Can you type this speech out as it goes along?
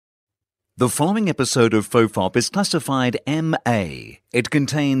The following episode of FOFOP is classified MA. It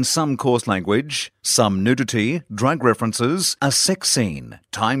contains some coarse language, some nudity, drug references, a sex scene,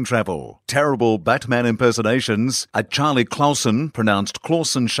 time travel, terrible Batman impersonations, a Charlie Clausen, pronounced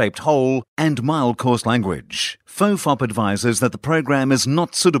Clausen-shaped hole, and mild coarse language. FOFOP advises that the program is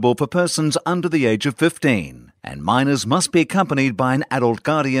not suitable for persons under the age of 15, and minors must be accompanied by an adult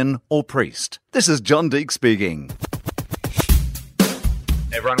guardian or priest. This is John Deek speaking.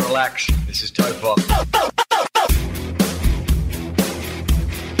 Everyone relax. This is FOFOP.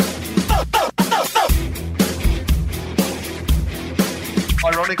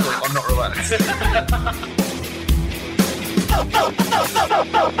 Ironically, I'm not relaxed.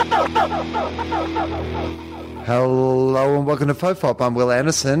 Hello and welcome to FOFOP. I'm Will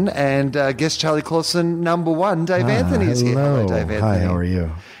Anderson and guest Charlie Clausen, number one, Dave Anthony is here. Hello, Dave Anthony. Hi, how are you?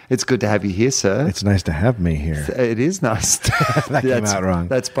 It's good to have you here, sir. It's nice to have me here. It is nice. That came out wrong.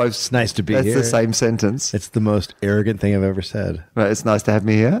 That's both. It's nice to be here. That's the same sentence. It's the most arrogant thing I've ever said. Right, it's nice to have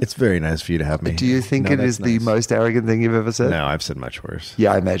me here. It's very nice for you to have me. Do you think it is the most arrogant thing you've ever said? No, I've said much worse.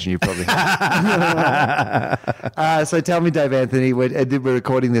 Yeah, I imagine you probably have. So tell me, Dave Anthony, we're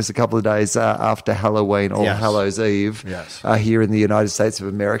recording this a couple of days after Halloween, All Hallows Eve, here in the United States of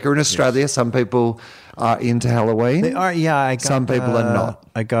America. In Australia, some people are into Halloween. They are, yeah. Some people are not.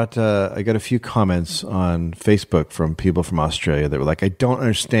 I got a few comments on Facebook from people from Australia that were like, I don't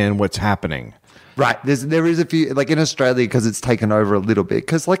understand what's happening. Right. There is a few, like in Australia, because it's taken over a little bit.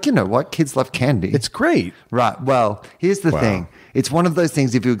 Because, like, you know what? Kids love candy. It's great. Right. Well, here's the thing. It's one of those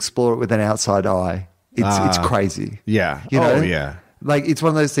things, if you explore it with an outside eye, it's crazy. Yeah. You know? Oh, yeah. Like, it's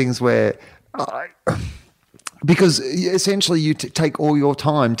one of those things where... because essentially you take all your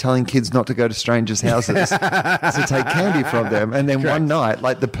time telling kids not to go to strangers' houses to take candy from them. And then one night,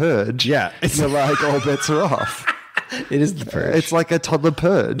 like the purge, you're like, all bets are off. It is the purge. It's like a toddler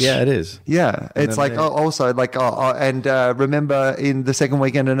purge. Yeah, it is. Yeah. It's like, remember in the second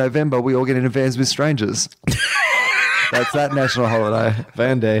weekend of November, we all get into vans with strangers. That's that national holiday.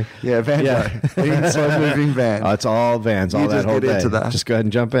 Van Day. Yeah, Van Day. In slow-moving van. Oh, it's all vans, all that whole day. Into that. Just go ahead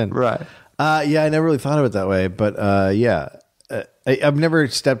and jump in. Right. Yeah, I never really thought of it that way, but I've never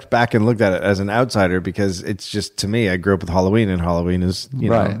stepped back and looked at it as an outsider because it's just, to me, I grew up with Halloween, and Halloween is,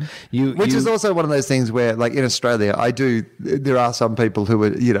 which is also one of those things where, like in Australia, there are some people who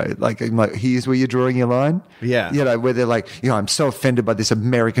are, like here's where you're drawing your line. Yeah. Where they're like, I'm so offended by this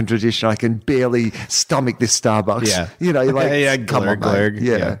American tradition, I can barely stomach this Starbucks. Yeah. You're like, come on, glurg.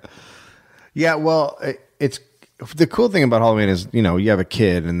 Yeah. Yeah, well, it's... The cool thing about Halloween is, you have a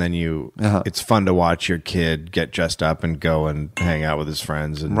kid and then it's fun to watch your kid get dressed up and go and hang out with his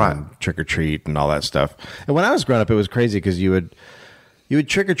friends and trick or treat and all that stuff. And when I was growing up, it was crazy because you would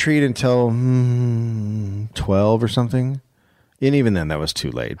trick or treat until 12 or something. And even then, that was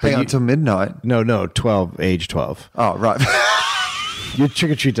too late. Hang on until midnight? No, 12, age 12. Oh, right. You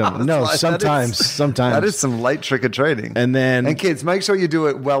trick or treat them. No, like, sometimes. That is some late trick or treating. And kids, make sure you do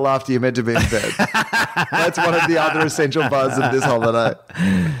it well after you're meant to be in bed. That's one of the other essential parts of this holiday.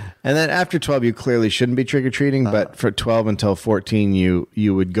 And then after 12, you clearly shouldn't be trick or treating. But for 12 until 14,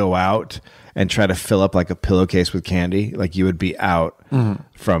 you would go out and try to fill up like a pillowcase with candy. Like you would be out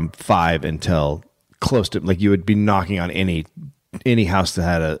from 5 until close to, like you would be knocking on any house that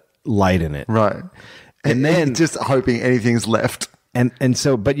had a light in it. Right. And then just hoping anything's left. And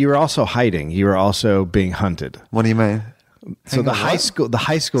so, but you were also hiding. You were also being hunted. What do you mean? So the high school.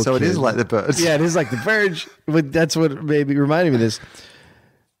 So it is like the Purge. Yeah, it is like the Purge. But that's what maybe reminded me of this.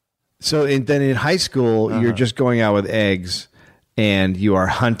 So then in high school, you're just going out with eggs, and you are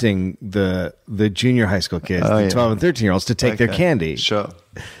hunting the junior high school kids, the 12 and 13-year-olds, to take their candy. Sure.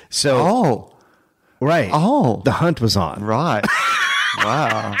 So the hunt was on. Right.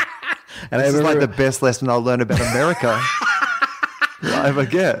 Wow. And this is like the best lesson I'll learn about America. I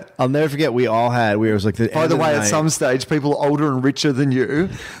forget. I'll never forget. We was like the. By the way, at some stage, people older and richer than you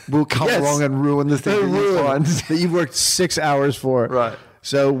will come along and ruin the thing that you worked 6 hours for. Right.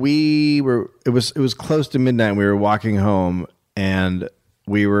 So it was close to midnight. And we were walking home, and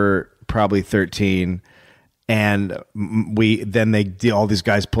we were probably 13. And all these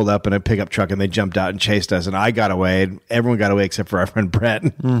guys pulled up in a pickup truck, and they jumped out and chased us. And I got away. And everyone got away except for our friend Brett.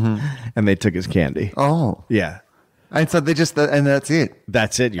 And they took his candy. Oh, yeah. And so and that's it.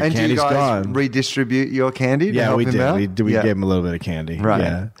 That's it. Your candy's candy's gone. And do you guys gone. redistribute your candy to help we him did. out? We gave him a little bit of candy. Right.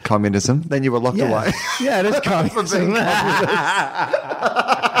 Yeah. Communism. Then you were locked away. Yeah, it is communism.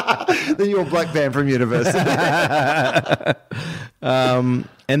 Then you were a black man from university. And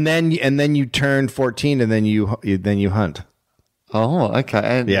then you turn 14, and then you hunt. Oh,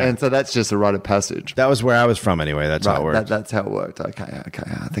 okay. And so that's just a rite of passage. That was where I was from anyway. That's how it worked. That's how it worked. Okay.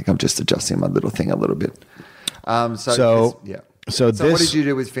 I think I'm just adjusting my little thing a little bit. So what did you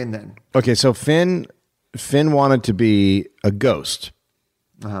do with Finn then? Okay, so Finn wanted to be a ghost.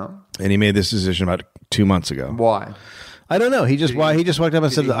 Uh-huh. And he made this decision about 2 months ago. Why? I don't know. He just walked up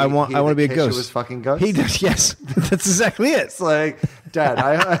and said, "I want to be a ghost." Was fucking ghost. He did. Yes, that's exactly it. It's like, Dad,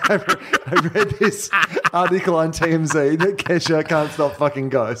 I read this article on TMZ that Kesha can't stop fucking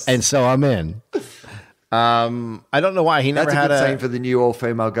ghosts, and so I'm in. I don't know why he never had a good scene for the new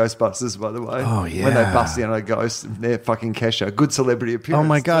all-female Ghostbusters, by the way. Oh yeah, when they bust in on a ghost, they're fucking Kesha. Good celebrity appearance. Oh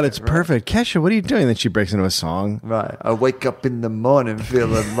my god, it's perfect. Kesha, what are you doing? Then she breaks into a song. Right. I wake up in the morning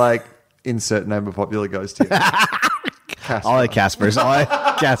feeling like insert name of popular ghost here. Casper. That's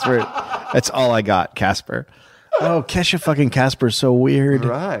all I got. Casper. Oh, Kesha fucking Casper's so weird.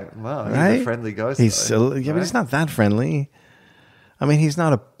 Right. Wow. He's a friendly ghost. He's so but he's not that friendly. I mean, he's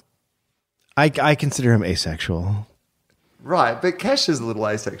not a. I consider him asexual. Right, but Kesha's a little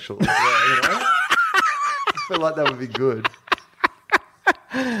asexual as well, you know? I feel like that would be good.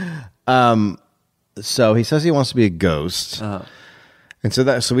 So he says he wants to be a ghost. Uh-huh. And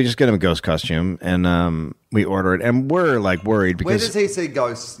so we just get him a ghost costume and we order it, and we're like worried because where does he see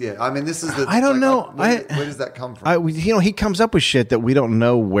ghosts? Yeah, I mean, this is the. I don't know. Where does that come from? He comes up with shit that we don't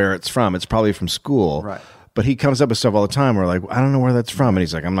know where it's from. It's probably from school, right? But he comes up with stuff all the time. We're like, I don't know where that's from, and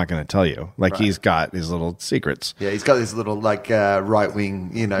he's like, I'm not going to tell you. Like he's got his little secrets. Yeah, he's got this little like right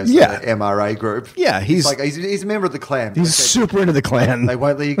wing, MRA group. Yeah, he's a member of the Klan. He's super into the Klan. They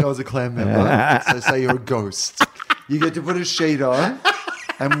won't let you go as a Klan member. So say you're a ghost. You get to put a sheet on.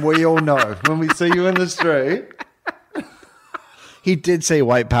 And we all know when we see you in the street. He did say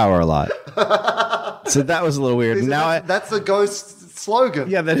white power a lot. So that was a little weird. That's the ghost slogan.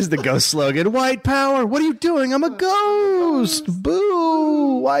 Yeah, that is the ghost slogan. White power. What are you doing? I'm a ghost.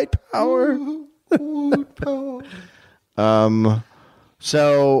 Boo. White power. White power.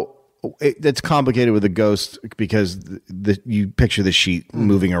 So it's complicated with a ghost because you picture the sheet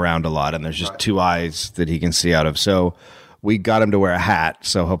moving around a lot and there's just two eyes that he can see out of. So we got him to wear a hat,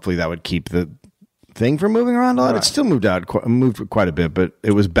 so hopefully that would keep the thing from moving around a lot. Right. It still moved quite a bit, but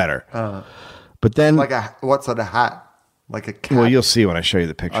it was better. But then, what sort of hat? Like a cat? Well, you'll see when I show you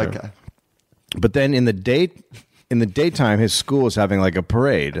the picture. Okay. But then in the daytime, his school is having like a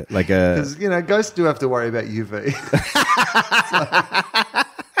parade, because ghosts do have to worry about UV.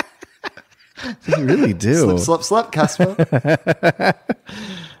 They really do. Slap, Casper.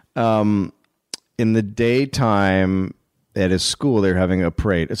 In the daytime. At his school, they were having a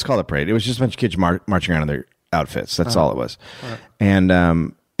parade. It's called a parade. It was just a bunch of kids marching around in their outfits. That's all it was.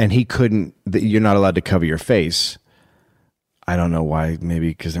 And he couldn't. You're not allowed to cover your face. I don't know why. Maybe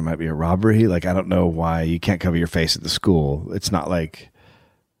because there might be a robbery. Like I don't know why you can't cover your face at the school. It's not like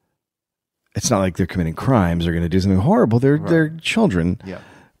they're committing crimes or going to do something horrible. They're children. Yeah.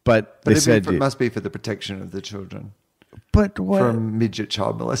 But they said it must be for the protection of the children. But what? From midget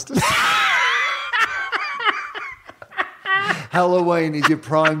child molesters. Halloween is your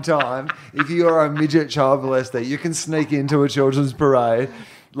prime time. If you're a midget child molester, you can sneak into a children's parade,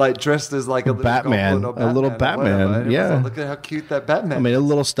 like dressed as like a little Batman, or Batman, a little Batman. Yeah, like, look at how cute that Batman. I mean, a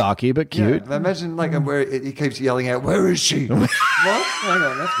little stocky but cute. Yeah, imagine like where he keeps yelling out, "Where is she?" What? Hang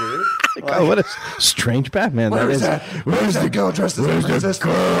on, that's weird. Oh, what a strange Batman that is! Where's the girl dressed as a princess?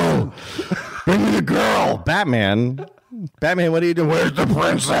 Girl, bring me the girl. Batman, what are you doing? Where's the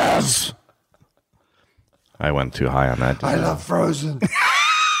princess? I went too high on that. I love Frozen.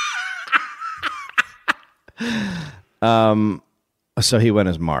 So he went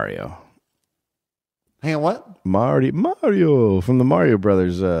as Mario. Hang on, what? Mario from the Mario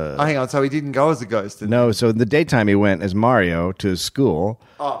Brothers. Hang on. So he didn't go as a ghost? No. So in the daytime he went as Mario to school.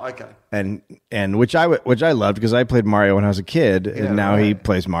 Oh, okay. And which I loved because I played Mario when I was a kid, and now he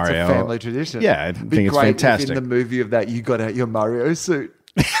plays Mario. It's a family tradition. Yeah, I think it's fantastic. If in the movie of that, you got out your Mario suit.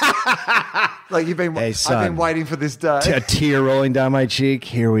 Like you've been, hey, son, I've been waiting for this day. A tear rolling down my cheek.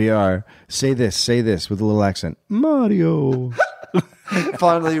 Here we are. Say this with a little accent. Mario.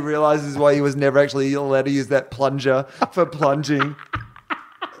 Finally realizes why he was never actually allowed to use that plunger for plunging.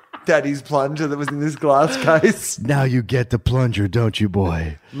 Daddy's plunger that was in this glass case. Now you get the plunger, don't you,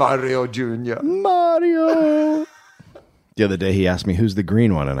 boy? Mario Jr. Mario. The other day he asked me, who's the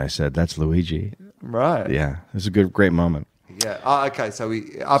green one? And I said, that's Luigi. Right. Yeah. It was a great moment. Yeah. Oh, okay. So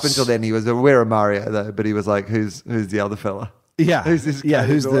up until then he was aware of Mario though, but he was like, "Who's the other fella? Yeah. Who's this? Yeah.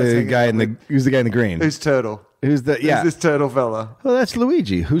 Who's the guy in the green? Who's Turtle? Who's this Turtle fella? Well, that's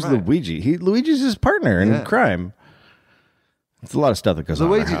Luigi. Who's Luigi? Luigi's his partner in crime. It's a lot of stuff that goes on.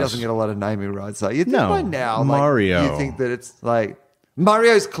 Luigi doesn't get a lot of naming rights, though. You think by now, Mario. You think that it's like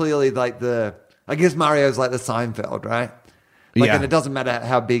Mario's clearly like I guess Mario's like the Seinfeld, right? And it doesn't matter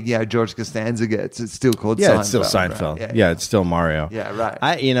how big George Costanza gets; it's still called Seinfeld. Yeah, it's still Seinfeld. Right? Yeah, it's still Mario. Yeah, right.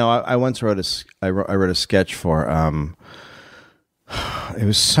 I once wrote I wrote a sketch for it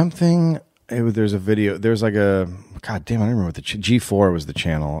was something. There's a video. There's like a God damn. I don't remember what the G4 was the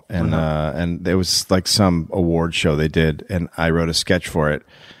channel, and there was like some award show they did, and I wrote a sketch for it,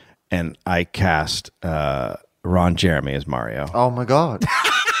 and I cast Ron Jeremy as Mario. Oh my God.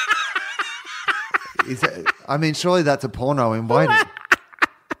 Surely that's a porno in waiting.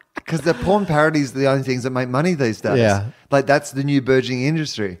 Because the porn parodies are the only things that make money these days. Yeah. Like, that's the new burgeoning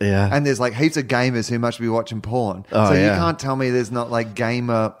industry. Yeah. And there's like heaps of gamers who must be watching porn. So you can't tell me there's not like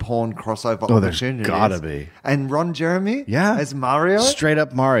gamer porn crossover opportunities. There's gotta be. And Ron Jeremy? Yeah. As Mario? Straight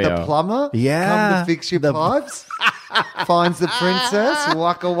up Mario. The plumber? Yeah. Come to fix your pipes? Finds the princess?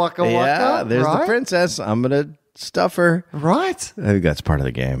 Waka, waka, waka? Yeah, there's the princess. I'm going to stuff her. Right. I think that's part of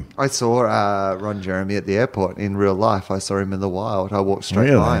the game. I saw Ron Jeremy at the airport in real life. I saw him in the wild. I walked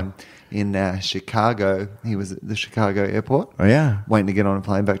straight by him in Chicago. He was at the Chicago airport. Oh, yeah. Waiting to get on a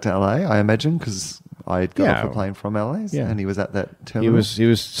plane back to LA, I imagine, because I had got off a plane from LA, and he was at that terminal. He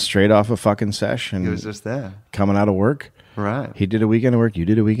was straight off a fucking sesh. And he was just there. Coming out of work. Right. He did a weekend of work. You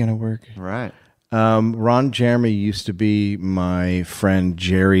did a weekend of work. Right. Ron Jeremy used to be my friend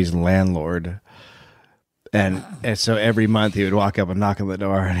Jerry's landlord. And so every month he would walk up and knock on the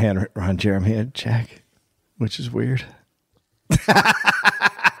door and hand Ron Jeremy a check, which is weird.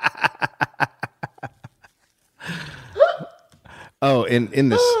 In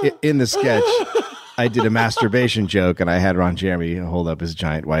the sketch, I did a masturbation joke, and I had Ron Jeremy hold up his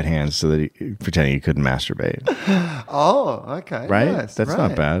giant white hands so that pretending he couldn't masturbate. Oh, okay. Right? Nice. That's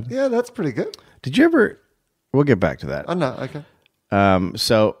not bad. Yeah, that's pretty good. Did you ever... We'll get back to that. Oh, no, okay.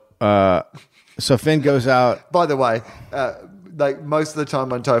 So Finn goes out. By the way, like most of the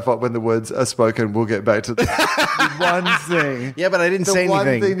time on TOEFOP, when the words are spoken, we'll get back to the one thing. Yeah, but I didn't say anything. The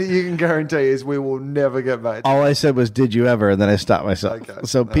one thing that you can guarantee is we will never get back to All I said was, did you ever? And then I stopped myself. Okay.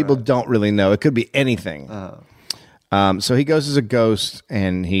 So people don't really know. It could be anything. So he goes as a ghost,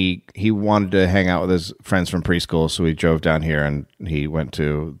 and he wanted to hang out with his friends from preschool, so he drove down here, and he went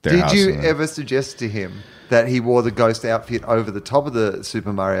to their house. Did you ever suggest to him that he wore the ghost outfit over the top of the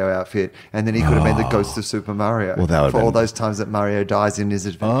Super Mario outfit, and then he could have been the ghost of Super Mario? Well, that would for all those times that Mario dies in his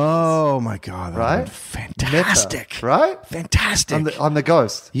adventures. Oh my God! Right? Fantastic! Meta, right? Fantastic! I'm the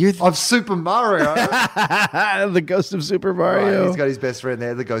ghost of Super Mario. The ghost of Super Mario. Right, he's got his best friend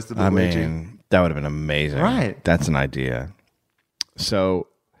there, the ghost of Luigi. I mean, that would have been amazing. Right? That's an idea. So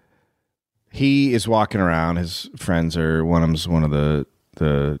he is walking around. His friends are one of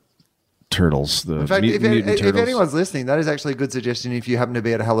the turtles. In fact, if anyone's listening, that is actually a good suggestion. If you happen to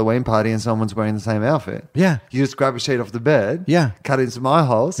be at a Halloween party and someone's wearing the same outfit, you just grab a sheet off the bed, cut in some eye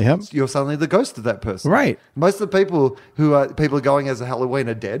holes. Yep. You're suddenly the ghost of that person. Right. Most of the people who are going as a Halloween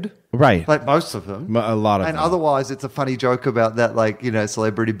are dead. Right. Like most of them. A lot of them. And otherwise, it's a funny joke about that,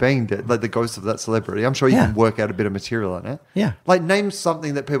 celebrity being dead, like the ghost of that celebrity. I'm sure you can work out a bit of material on it. Yeah. Like, name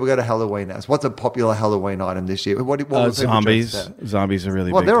something that people go to Halloween as. What's a popular Halloween item this year? What zombies. Zombies are really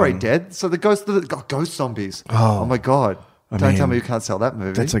big. Well, they're already dead. So the ghost of ghost zombies. Oh my God. Don't tell me you can't sell that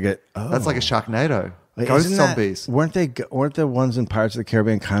movie. That's like That's like a Sharknado. Ghost zombies. Weren't the ones in Pirates of the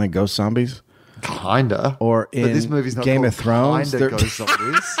Caribbean kind of ghost zombies? Kinda. Or in but this movie's not Game of Thrones, kinda ghost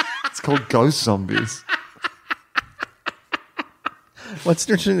zombies. It's called Ghost Zombies. What's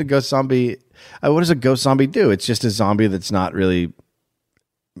the difference between a ghost zombie? What does a ghost zombie do? It's just a zombie that's not really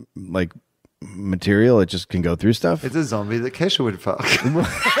like material. It just can go through stuff. It's a zombie that Kesha would fuck.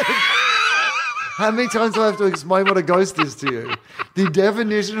 How many times do I have to explain what a ghost is to you? The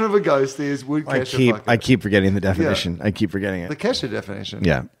definition of a ghost is would Kesha fuck it? I keep forgetting the definition. Yeah. I keep forgetting it. The Kesha definition.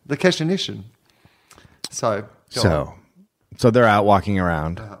 Yeah. The Kesha-nition. So they're out walking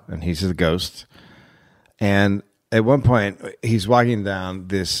around, and he's the ghost. And at one point, he's walking down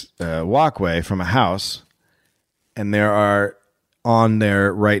this walkway from a house, and there are on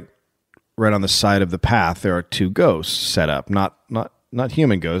there right on the side of the path, there are two ghosts set up, not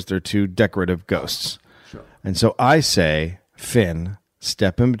human ghosts. They're two decorative ghosts. Sure. And so I say, Finn,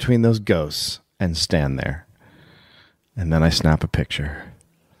 step in between those ghosts and stand there. And then I snap a picture.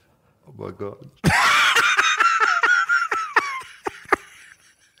 Oh my God.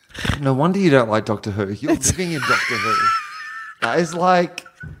 No wonder you don't like Doctor Who. You're living in Doctor Who.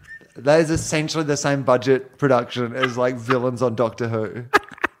 That is essentially the same budget production as like villains on Doctor Who.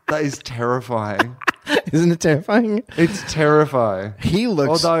 That is terrifying. Isn't it terrifying? It's terrifying. He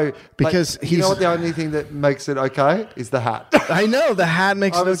looks... Although, because you know what the only thing that makes it okay is the hat. I know, the hat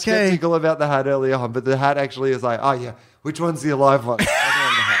makes it okay. I was skeptical about the hat early on, but the hat actually is like, oh yeah, which one's the alive one? I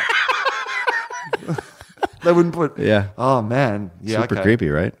don't want the hat. They wouldn't put... Yeah. Oh, man. Yeah, super creepy,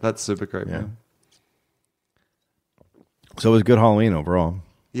 right? That's super creepy. Yeah. So it was a good Halloween overall.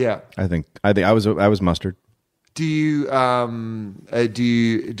 Yeah. I think I was mustard. Do you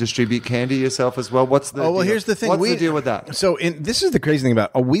distribute candy yourself as well? What's the deal? Here's the thing. What's the deal with that? So this is the crazy thing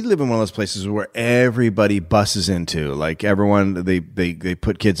about we live in one of those places where everybody buses into, like everyone they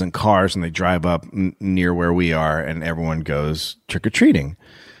put kids in cars and they drive up near where we are and everyone goes trick or treating.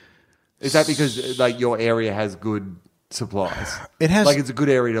 Is that because like your area has good supplies? It has, like, it's a good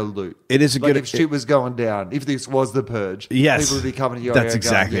area to loot. It is a good. If shit was going down, if this was the purge, yes, people would be coming to your area. That's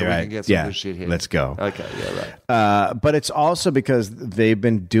exactly going, right. We can get some of this shit here. Let's go. Okay, yeah, right. But it's also because they've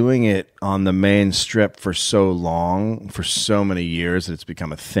been doing it on the main strip for so long, for so many years, that it's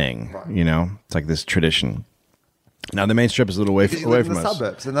become a thing. Right. You know, it's like this tradition. Now the main strip is a little away from the us.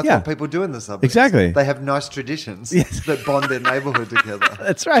 Suburbs, and that's what people do in the suburbs. Exactly, they have nice traditions that bond their neighborhood together.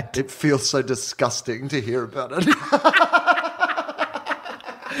 That's right. It feels so disgusting to hear about it.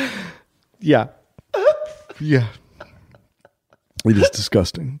 Yeah. Yeah. It is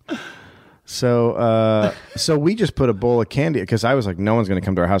disgusting. So we just put a bowl of candy because I was like, no one's going to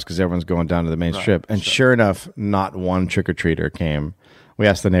come to our house because everyone's going down to the main strip. And sure enough, not one trick-or-treater came. We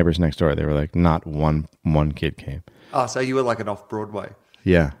asked the neighbors next door. They were like, not one kid came. Oh, so you were like an off-Broadway.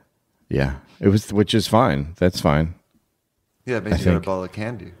 Yeah. Yeah. It was, which is fine. That's fine. Yeah, it means you got a bowl of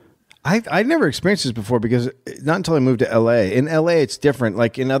candy. I've never experienced this before because not until I moved to LA. In LA, it's different.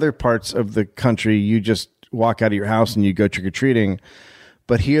 Like in other parts of the country, you just walk out of your house and you go trick-or-treating.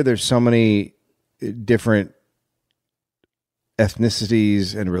 But here, there's so many different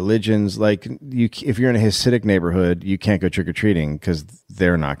ethnicities and religions. Like if you're in a Hasidic neighborhood, you can't go trick-or-treating because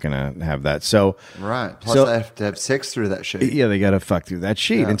they're not going to have that. So right. Plus they have to have sex through that sheet. Yeah, they got to fuck through that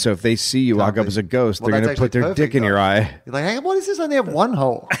sheet. Yeah. And so if they see you walk up as a ghost, they're going to put their dick in your eye. You're like, hey, what is this? I only have one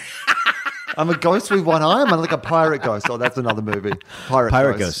hole. I'm a ghost with one eye. I'm like a pirate ghost. Oh, that's another movie.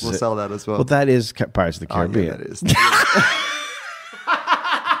 Pirate Ghost. We'll sell that as well. Well, that is Pirates of the Caribbean. Oh, yeah, that is.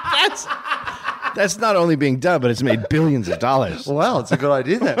 That's not only being done, but it's made billions of dollars. Wow, it's a good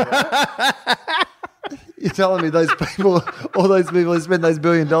idea then. Right? You're telling me those people, all those people who spend those $1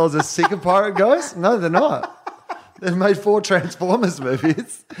 billion are sick of pirate ghosts? No, they're not. They've made 4 Transformers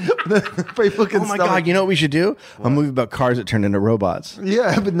movies. People can. Oh my God! You know what we should do? What? A movie about cars that turn into robots.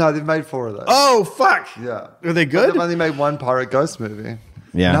 Yeah, but no, they've made 4 of those. Oh fuck! Yeah, are they good? But they've only made 1 pirate ghost movie.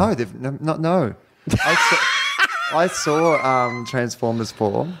 Yeah. No, they've not. No. I saw Transformers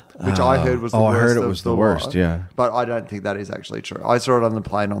 4, which I heard was the worst. I heard it was the worst, yeah. But I don't think that is actually true. I saw it on the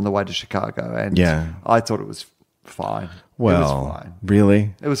plane on the way to Chicago, and I thought it was fine. Well, it was fine.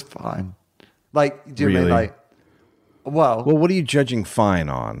 Really? It was fine. Like, do you mean like... Well, what are you judging fine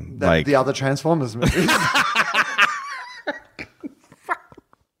on? Like the other Transformers movies.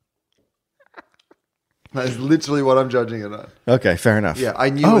 That is literally what I'm judging it on. Okay, fair enough. Yeah, I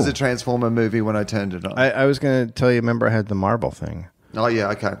knew it was a Transformer movie when I turned it on. I was going to tell you, remember I had the Marvel thing. Oh,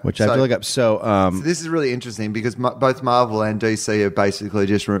 yeah, okay. Which I have to look up. So this is really interesting because both Marvel and DC have basically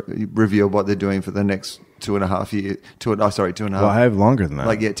just revealed what they're doing for the next 2.5 years. 2.5. Well, I have longer than that.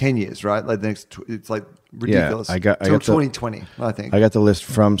 Like, 10 years, right? Like, the next, it's like ridiculous. Yeah, I got till 2020, I think. I got the list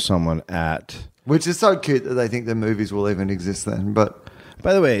from someone at... Which is so cute that they think the movies will even exist then, but...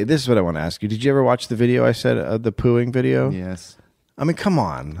 By the way, this is what I want to ask you. Did you ever watch the video I said, the pooing video? Yes. I mean, come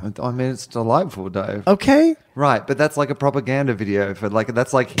on. I mean, it's delightful, Dave. Okay. Right, but that's like a propaganda video for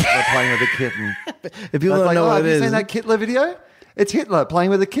that's like Hitler playing with a kitten. If you don't know what it is. Have you seen that Hitler video? It's Hitler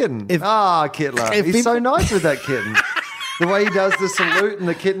playing with a kitten. Hitler. He's so nice with that kitten. The way he does the salute and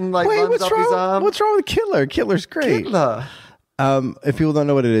the kitten runs up his arm. What's wrong with Hitler? Hitler's great. Hitler. If people don't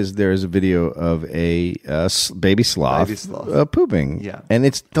know what it is, there is a video of a baby sloth pooping. Yeah. And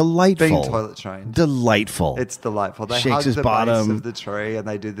it's delightful. Being toilet trained. Delightful. It's delightful. They shakes hug his the bottom base of the tree and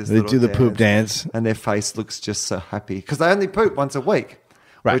they do this They do the poop dance. And their face looks just so happy. Because they only poop once a week,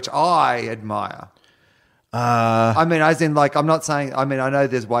 which I admire. I mean, as in, I'm not saying... I mean, I know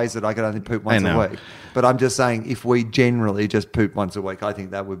there's ways that I could only poop once a week. But I'm just saying, if we generally just poop once a week, I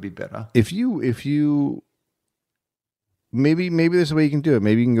think that would be better. If you... Maybe there's a way you can do it.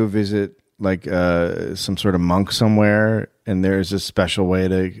 Maybe you can go visit some sort of monk somewhere, and there's a special way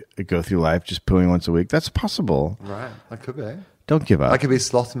to go through life just pooing once a week. That's possible. Right, that could be. Don't give up. I could be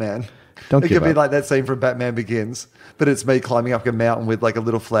Sloth Man. Don't give up. It could be like that scene from Batman Begins, but it's me climbing up a mountain with a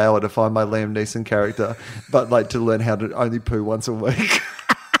little flower to find my Liam Neeson character, but to learn how to only poo once a week.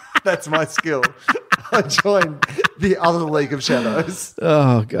 That's my skill. I joined the other League of Shadows.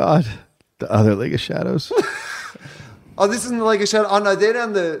 Oh, God. The other League of Shadows. Oh, this isn't the League of Shadows. Oh, no, they're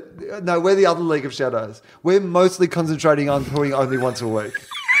down we're the other League of Shadows. We're mostly concentrating on touring only once a week.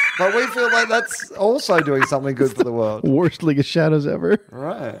 But we feel like that's also doing something good for the world. Worst League of Shadows ever.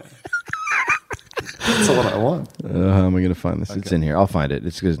 Right. That's all I want. How am I going to find this? Okay. It's in here. I'll find it.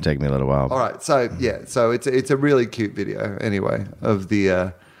 It's going to take me a little while. All right. So, So it's a really cute video, anyway, of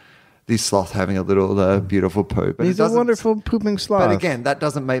the sloth having a little beautiful poop. He's a wonderful pooping sloth. But again, that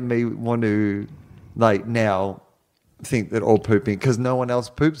doesn't make me want to, now think that all pooping, because no one else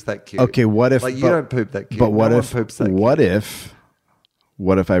poops that cute. Okay, what if... you don't poop that cute. But what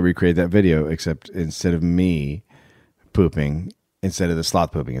if I recreate that video, except instead of me pooping, instead of the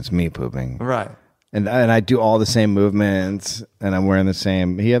sloth pooping, it's me pooping. Right. And I do all the same movements, and I'm wearing the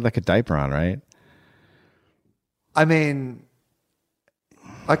same... He had like a diaper on, right? I mean...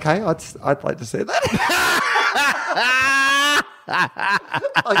 Okay, I'd like to see that.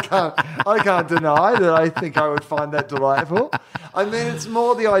 I can't deny that I think I would find that delightful. I mean, it's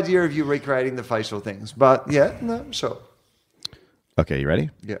more the idea of you recreating the facial things. But yeah, no, sure. Okay, you ready?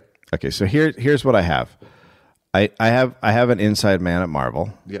 Yeah. Okay, so here's what I have. I have an inside man at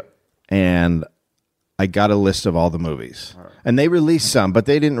Marvel. Yep. And I got a list of all the movies. All right. And they released some, but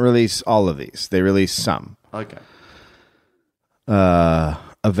they didn't release all of these. They released some. Okay.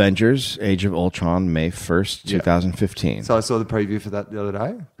 Avengers, Age of Ultron, May 1st, 2015. So I saw the preview for that the other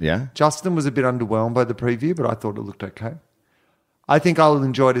day. Yeah. Justin was a bit underwhelmed by the preview, but I thought it looked okay. I think I'll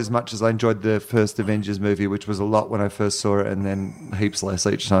enjoy it as much as I enjoyed the first Avengers movie, which was a lot when I first saw it, and then heaps less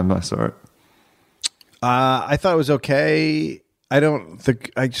each time I saw it. I thought it was okay. I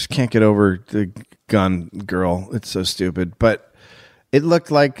just can't get over the gun girl. It's so stupid, but it looked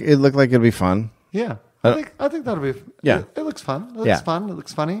like it'd be fun. Yeah. I think that'll be... Yeah. It looks fun. It looks fun. It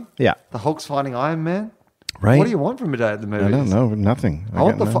looks funny. Yeah. The Hulk's fighting Iron Man. Right. What do you want from a day at the movies? I don't know. Nothing. I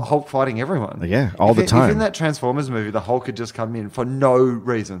want the Hulk fighting everyone. Yeah, all the time. If in that Transformers movie, the Hulk had just come in for no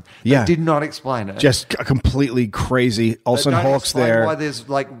reason. Yeah. They did not explain it. Just completely crazy. Also, Hulk's there. Why there's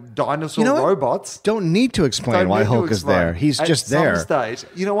like dinosaur robots. Don't need to explain why Hulk is there. He's just there. At some stage,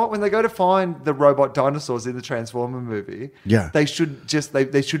 you know what? When they go to find the robot dinosaurs in the Transformer movie, they should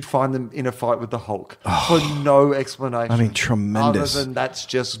they should find them in a fight with the Hulk for no explanation. I mean, tremendous. Other than that's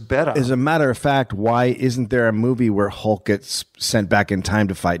just better. As a matter of fact, why isn't there a movie where Hulk gets sent back in time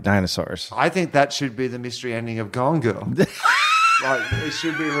to fight dinosaurs? I think that should be the mystery ending of Gone Girl. Like, it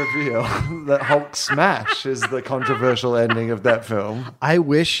should be revealed that Hulk smash is the controversial ending of that film. I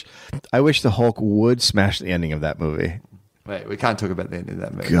wish the Hulk would smash the ending of that movie. Wait, we can't talk about the ending of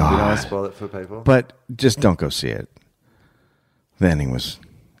that movie. God. We don't want to spoil it for people. But just don't go see it. The ending was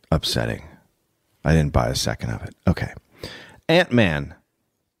upsetting. I didn't buy a second of it. Okay. Ant-Man.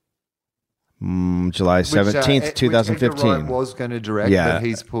 July 17th, 2015. Which Edgar Wright was going to direct, but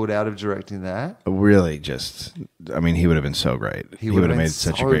he's pulled out of directing that. Really, he would have been so great. He would have made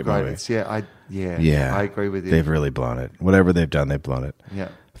such a great movie. I agree with you. They've really blown it. Whatever they've done, they've blown it. Yeah.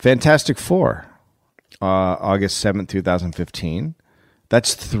 Fantastic Four, August 7th, 2015.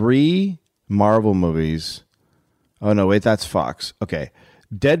 That's 3 Marvel movies. Oh, no, wait, that's Fox. Okay.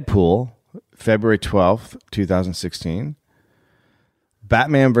 Deadpool, February 12th, 2016.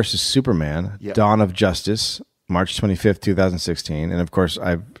 Batman versus Superman, Dawn of Justice, March 25th, 2016. And of course,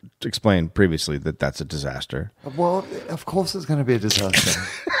 I've explained previously that that's a disaster. Well, of course it's going to be a disaster.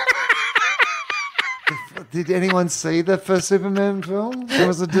 Did anyone see the first Superman film? It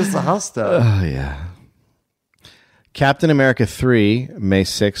was a disaster. Oh, yeah. Captain America 3, May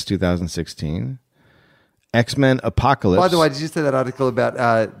 6th, 2016. X-Men Apocalypse. By the way, did you see that article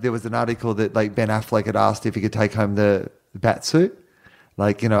about, there was an article that like Ben Affleck had asked if he could take home the bat suit?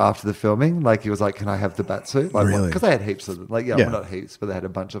 Like, after the filming, like he was like, can I have the bat suit? Like, really? Because they had heaps of them. Like, well, not heaps, but they had a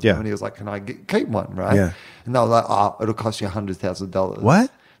bunch of them. And he was like, can I keep one, right? Yeah. And they were like, it'll cost you $100,000. What?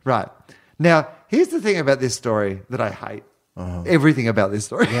 Right. Now, here's the thing about this story that I hate. Everything about this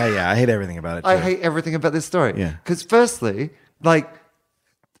story. Yeah. I hate everything about it, too. I hate everything about this story. Yeah. Because firstly, like,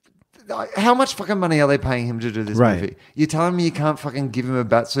 how much fucking money are they paying him to do this movie? You're telling me you can't fucking give him a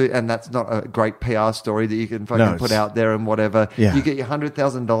batsuit and that's not a great PR story that you can fucking put out there and whatever. Yeah. You get your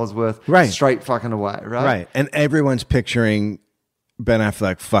 $100,000 worth straight fucking away, right? Right. And everyone's picturing Ben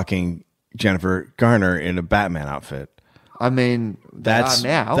Affleck fucking Jennifer Garner in a Batman outfit. I mean,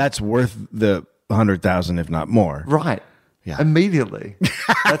 that's worth the $100,000, if not more. Right. Yeah. Immediately.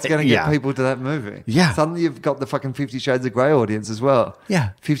 That's going to get people to that movie. Yeah. Suddenly you've got the fucking 50 Shades of Grey audience as well.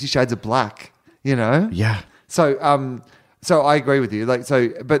 Yeah. 50 Shades of Black, you know? Yeah. So, So I agree with you.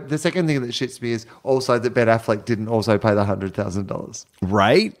 But the second thing that shits me is also that Ben Affleck didn't also pay the $100,000.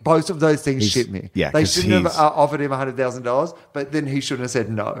 Right? Both of those things shit me. Yeah, they shouldn't have offered him $100,000, but then he shouldn't have said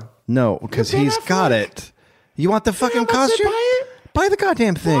no. No, because he's got it. You want the fucking costume? Buy the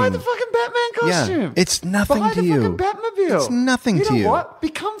goddamn thing. Buy the fucking Batman costume. Yeah, it's nothing to you. Buy the fucking Batmobile. It's nothing to you. You know what?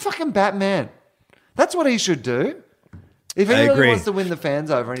 Become fucking Batman. That's what he should do. If he really wants to win the fans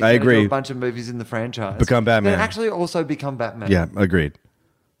over and he's going to do a bunch of movies in the franchise, become Batman. Then actually also become Batman. Yeah, agreed.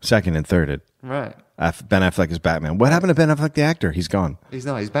 Second and thirded. Right. Ben Affleck is Batman. What happened to Ben Affleck, the actor? He's gone. He's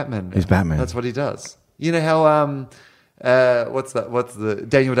Batman now. He's Batman. That's what he does. You know how what's the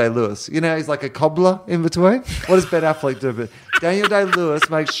Daniel Day-Lewis? You know, he's like a cobbler in between. What does Ben Affleck do? Daniel Day-Lewis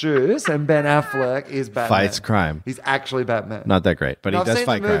makes shoes, and Ben Affleck is Batman. Fights crime. He's actually Batman. Not that great, but he does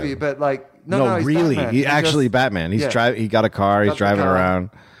fight crime. I've seen the movie, but like, no, he's really, Batman. he's actually Batman. He's he got a car. He's driving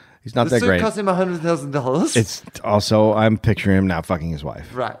around. He's not that great. The suit cost him $100,000. It's also, I'm picturing him now fucking his wife.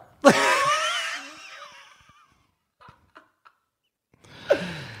 Right.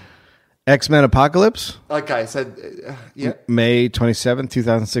 X-Men Apocalypse. Okay, so yeah, May 27th,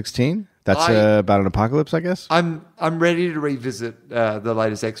 2016. That's about an apocalypse, I guess. I'm ready to revisit the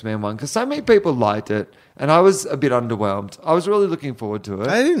latest X-Men one because so many people liked it, and I was a bit underwhelmed. I was really looking forward to it.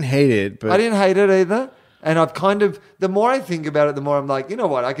 I didn't hate it, but I didn't hate it either. And I've the more I think about it, the more I'm like, you know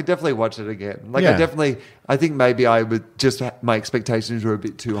what? I could definitely watch it again. Like, yeah. I think maybe I would just, my expectations were a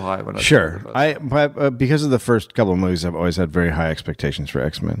bit too high when I Sure. Because of the first couple of movies, I've always had very high expectations for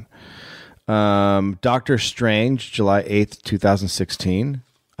X-Men. Doctor Strange, July 8th, 2016.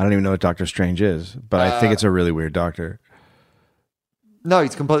 I don't even know what Doctor Strange is, but I think it's a really weird doctor. No,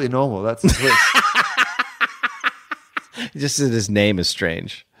 he's completely normal. That's the twist. Just that his name is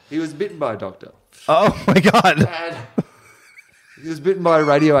strange. He was bitten by a doctor. Oh my God. He was bitten by a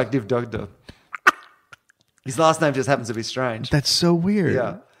radioactive doctor. His last name just happens to be Strange. That's so weird.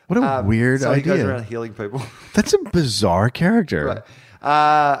 Yeah. What a weird idea. He goes around healing people. That's a bizarre character. Right.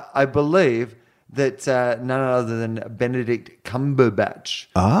 I believe that none other than Benedict Cumberbatch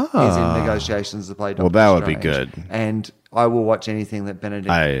is in negotiations to play Doctor Strange. Well, that would be good. And I will watch anything that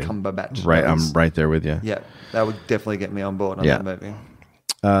Benedict Cumberbatch Right, does. I'm right there with you. Yeah, that would definitely get me on board on that movie.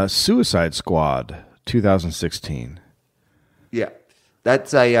 Suicide Squad, 2016. Yeah,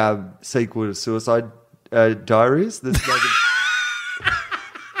 that's a sequel to Suicide Diaries.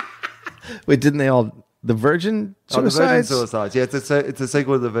 Wait, didn't they all... The Virgin Suicides? The Virgin Suicides. Yeah, it's a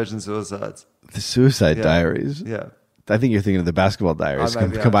sequel to the Virgin Suicides. The Suicide Diaries? Yeah. I think you're thinking of the Basketball Diaries,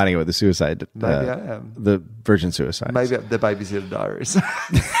 combining it with the Suicide. Maybe I am. The Virgin Suicides. Maybe the Babysitter Diaries.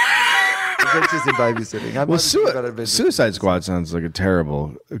 Adventures in Babysitting. Suicide Squad sounds like a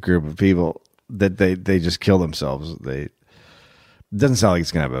terrible group of people that they just kill themselves. It doesn't sound like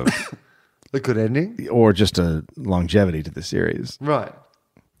it's going to have a good ending or just a longevity to the series. Right.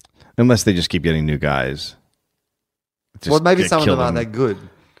 Unless they just keep getting new guys. Well, maybe some of them aren't that good.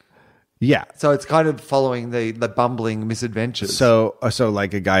 Yeah. So it's kind of following the bumbling misadventures. So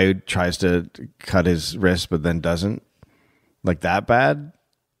like a guy who tries to cut his wrist but then doesn't? Like that bad?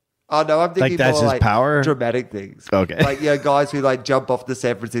 Oh, no, I'm thinking that's more his power? Dramatic things. Okay. Like, guys who like jump off the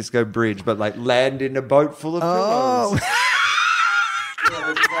San Francisco bridge but like land in a boat full of pillows.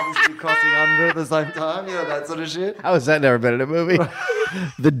 That just happens to be crossing under at the same time. That sort of shit. How has that never been in a movie?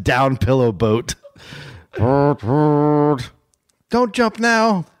 The down pillow boat. Don't jump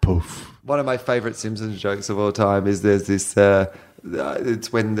now. Poof. One of my favorite Simpsons jokes of all time is there's this,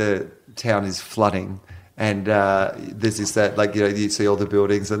 it's when the town is flooding and there's this, you see all the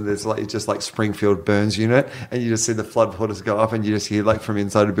buildings and there's just like Springfield Burns unit and you just see the flood waters go up and you just hear like from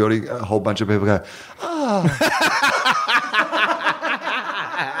inside the building, a whole bunch of people go,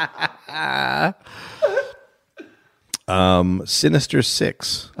 Sinister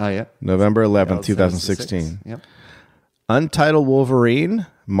Six. Oh, yeah. November 11th, 2016. Yep. Untitled Wolverine,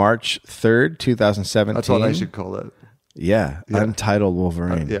 March 3rd, 2017. That's what they should call it. Yeah. Untitled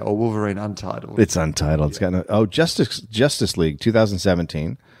Wolverine. Or Wolverine Untitled. It's untitled. Yeah. It's got Justice League,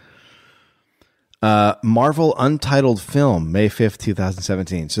 2017. Marvel Untitled Film, May 5th,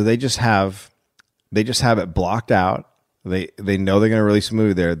 2017. So they just have it blocked out. They know they're going to release a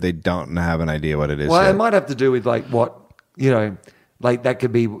movie there. They don't have an idea what it is. Well, it might have to do with like what, like that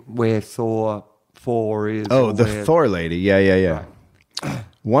could be where Thor 4 is. Oh, the Thor lady. Yeah. Right.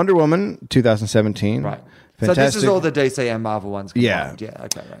 Wonder Woman, 2017. Right. Fantastic. So this is all the DC and Marvel ones combined. Yeah.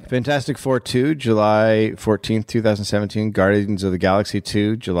 Okay. Right. Fantastic Four 2, July 14th, 2017. Guardians of the Galaxy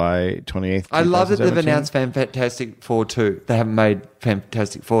 2, July 28th, 2017. I love that they've announced Fantastic Four 2. They haven't made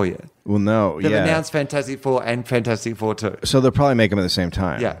Fantastic Four yet. Well, no. They've announced Fantastic Four and Fantastic Four 2. So they'll probably make them at the same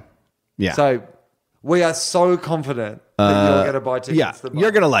time. Yeah. Yeah. So We are so confident that you're going to buy tickets. Yeah,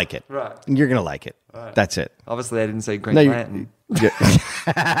 you're going to like it. Right. You're going to like it. Right. That's it. Obviously, I didn't see Green Lantern.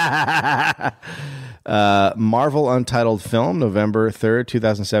 Marvel Untitled Film, November 3rd,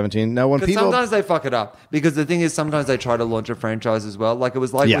 2017. Now, when people... Sometimes they fuck it up. Because the thing is, sometimes they try to launch a franchise as well. Like, it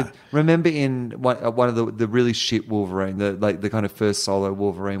was like... remember in one of the really shit Wolverine, the kind of first solo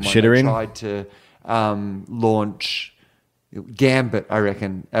Wolverine one, Shittering? They tried to launch Gambit, I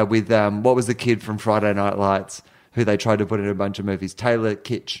reckon, with... what was the kid from Friday Night Lights who they tried to put in a bunch of movies? Taylor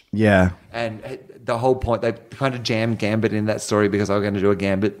Kitsch. Yeah. And the whole point, they kind of jammed Gambit in that story because I was going to do a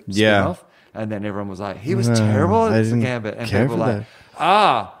Gambit spin-off. And then everyone was like, he was terrible at the Gambit. And people were like,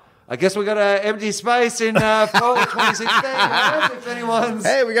 I guess we got an empty space in fall 2016. If anyone's...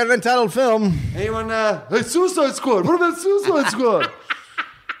 Hey, we got an untitled film. Anyone... hey, Suicide Squad. What about Suicide Squad?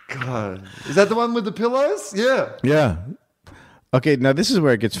 God. Is that the one with the pillows? Yeah. Yeah. Okay, now this is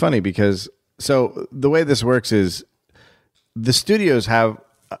where it gets funny because... So the way this works is the studios have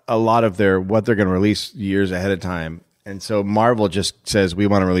a lot of what they're going to release years ahead of time. And so Marvel just says, we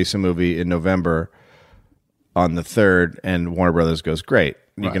want to release a movie in November on the 3rd, and Warner Brothers goes, great.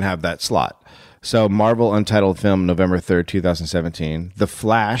 You can have that slot. So Marvel Untitled Film, November 3rd, 2017. The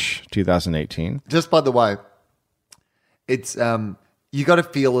Flash, 2018. Just by the way, it's you got to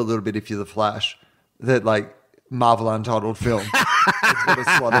feel a little bit if you're the Flash that like Marvel Untitled Film. It's got a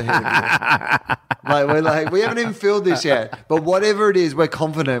slot ahead of you. Like we haven't even filled this yet, but whatever it is, we're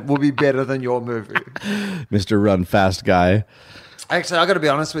confident will be better than your movie. Mr. Run Fast guy. Actually, I got to be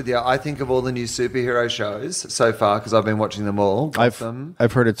honest with you. I think of all the new superhero shows so far because I've been watching them all. Gotham,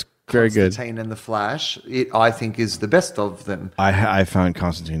 I've heard it's very good. Constantine and the Flash. I think is the best of them. I found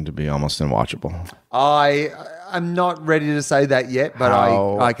Constantine to be almost unwatchable. I'm not ready to say that yet, but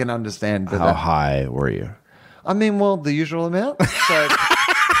I can understand. How high were you? I mean, well, the usual amount. So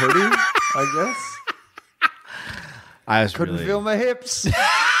pretty, I guess. I couldn't feel my hips.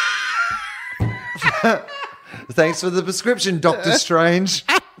 Thanks for the prescription, Dr. Strange.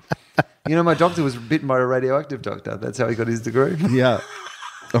 You know, my doctor was bitten by a radioactive doctor. That's how he got his degree. Yeah.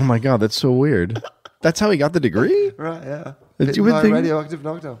 Oh my God, that's so weird. That's how he got the degree? Right, yeah. Bitten by a radioactive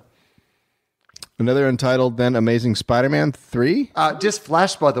doctor. Another Untitled, then Amazing Spider-Man 3? Just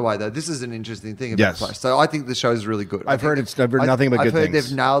Flash, by the way, though. This is an interesting thing about Flash. So I think the show is really good. I've heard nothing but good things.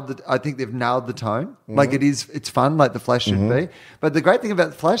 I think they've nailed the tone. Mm-hmm. Like it's fun, like the Flash should be. But the great thing about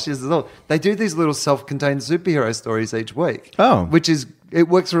the Flash is they do these little self-contained superhero stories each week. Oh. It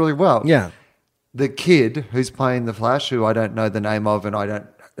works really well. Yeah. The kid who's playing the Flash, who I don't know the name of and I don't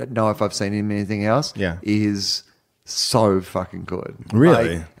know if I've seen him in anything else, is so fucking good.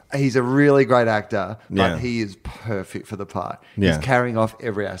 Really? He's a really great actor, but he is perfect for the part. Yeah. He's carrying off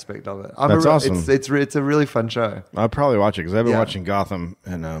every aspect of it. That's awesome. It's a really fun show. I'll probably watch it because I've been watching Gotham.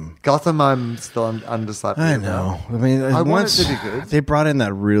 And Gotham, I'm still undecided. I know. I mean, I want it to be good. They brought in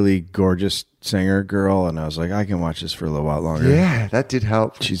that really gorgeous singer girl, and I was like, I can watch this for a little while longer. Yeah, that did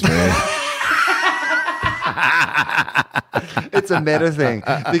help. She's very... It's a meta thing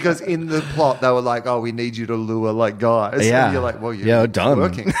because in the plot they were like, "Oh, we need you to lure like guys." Yeah, and you're like, "Well, you're done.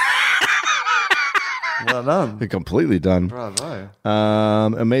 Working." Well done. You're completely done. Bravo.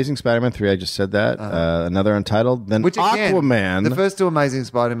 Amazing Spider-Man 3. I just said that. Another Untitled. Then which again, Aquaman. The first two Amazing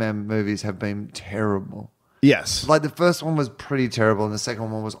Spider-Man movies have been terrible. Yes. Like the first one was pretty terrible, and the second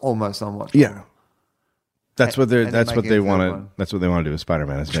one was almost unwatchable. Yeah. That's what they wanted. That's what they want to do with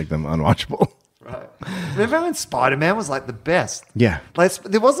Spider-Man is make them unwatchable. Right. Remember when Spider-Man was like the best? Yeah. Like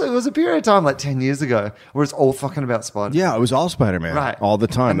it was a period of time like 10 years ago where it's all fucking about Spider-Man. Yeah, it was all Spider-Man. Right. All the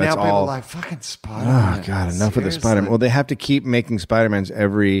time. And That's now people all. are like, fucking Spider-Man. Oh, God, enough of the Spider-Man. Well, they have to keep making Spider-Mans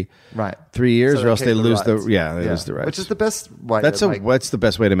every 3 years so or else they lose rights. they lose the rights. Which is the best way What's the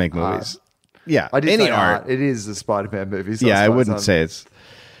best way to make movies? Yeah. I did any say art. It is a Spider-Man movie. So I wouldn't say it's...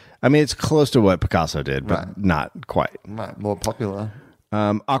 I mean, it's close to what Picasso did, but not quite. Right. More popular.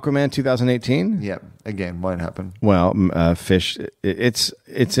 Aquaman 2018. Yeah, again, won't happen. Well, Fish, it's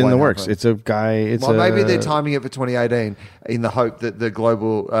in the works. It's a guy. Maybe they're timing it for 2018 in the hope that the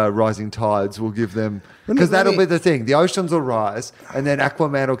global rising tides will give them because that'll be the thing. The oceans will rise, and then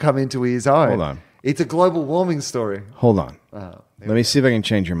Aquaman will come into his own. Hold on, it's a global warming story. Hold on, let me see if I can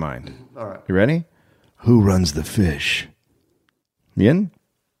change your mind. All right, you ready? Who runs the fish? You in?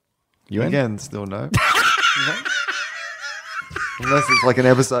 You in? Again, still no. No? Unless it's like an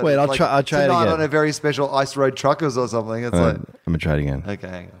episode. Wait, I'll try it again. On a very special Ice Road Truckers or something. It's like I'm gonna try it again. Okay,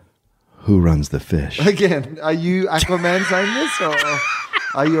 hang on. Who runs the fish? Again, are you Aquaman saying this, or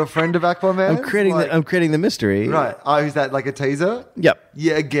are you a friend of Aquaman? I'm creating the mystery. Right. Oh, is that like a teaser? Yep.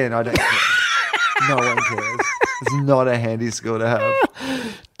 Yeah. Again, I don't care. No one cares. It's not a handy skill to have.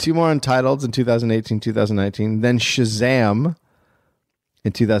 2 more Untitles in 2018, 2019. Then Shazam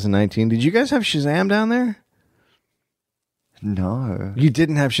in 2019. Did you guys have Shazam down there? No. You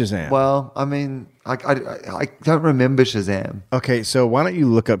didn't have Shazam? Well, I mean, I don't remember Shazam. Okay, so why don't you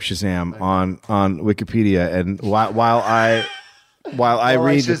look up Shazam on Wikipedia, and while I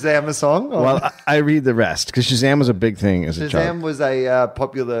read Shazam a song? While I read the rest, because Shazam was a big thing as a child. Shazam was a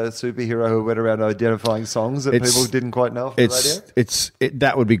popular superhero who went around identifying songs that people didn't quite know off the radio.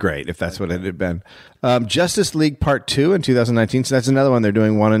 That would be great if that's what it had been. Justice League Part 2 in 2019, so that's another one. They're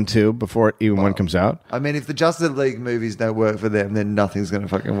doing 1 and 2 before even one comes out. I mean, if the Justice League movies don't work for them, then nothing's going to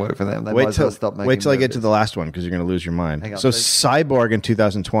fucking work for them. They might as well stop making Wait till movies. I get to the last one, because you're going to lose your mind. Hang on, so please. Cyborg in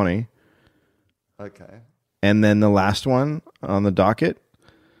 2020. Okay. And then the last one on the docket,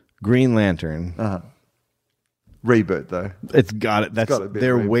 Green Lantern. Reboot, though. It's got it.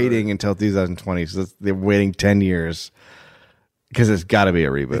 They're waiting until 2020, so they're waiting 10 years because it's got to be a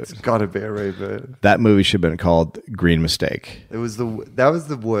reboot. It's got to be a reboot. That movie should have been called Green Mistake. That was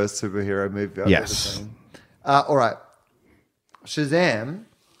the worst superhero movie I've ever seen. All right. Shazam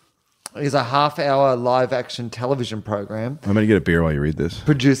is a half-hour live-action television program. I'm going to get a beer while you read this.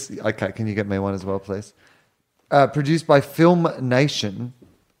 Okay, can you get me one as well, please? Produced by Film Nation,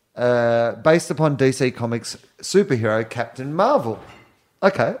 based upon DC Comics superhero Captain Marvel.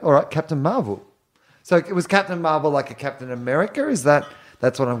 Okay, all right, Captain Marvel. So it was Captain Marvel like a Captain America?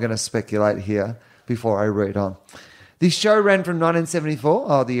 That's what I'm going to speculate here before I read on. The show ran from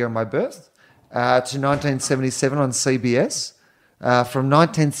 1974, the year of my birth, to 1977 on CBS. From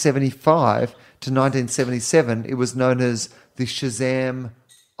 1975 to 1977, it was known as the Shazam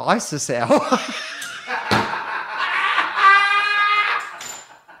ISIS Hour.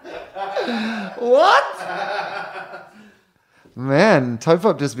 What? Man,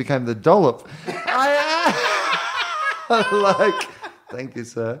 Tofop just became the dollop. Thank you,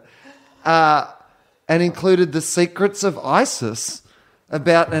 sir. And included The Secrets of Isis,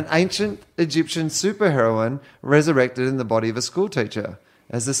 about an ancient Egyptian superheroine resurrected in the body of a schoolteacher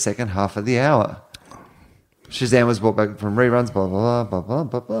as the second half of the hour. Shazam was brought back from reruns, blah, blah, blah, blah,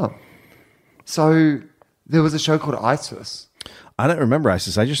 blah, blah. So there was a show called Isis. I don't remember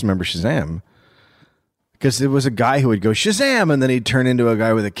Isis. I just remember Shazam. Because there was a guy who would go, Shazam, and then he'd turn into a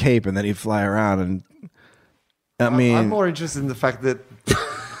guy with a cape, and then he'd fly around. And I'm more interested in the fact that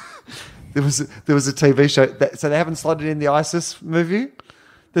there was a TV show. So they haven't slotted in the ISIS movie?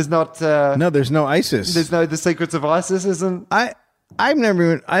 There's not... no, there's no ISIS. There's no The Secrets of Isis, isn't... I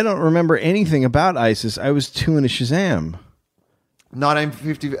don't remember anything about ISIS. I was too into Shazam.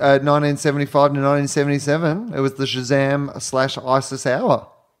 1975 to 1977, it was the Shazam / ISIS hour.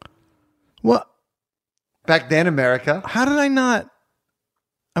 What? Back then, America. How did I not?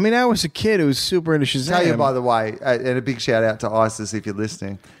 I mean, I was a kid who was super into Shazam. Tell you, by the way, and a big shout out to ISIS if you're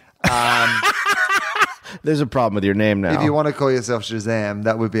listening. There's a problem with your name now. If you want to call yourself Shazam,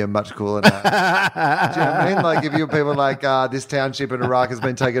 that would be a much cooler name. Do you know what I mean? Like, if you were people like, this township in Iraq has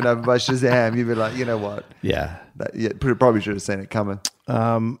been taken over by Shazam, you'd be like, you know what? Yeah. Probably should have seen it coming.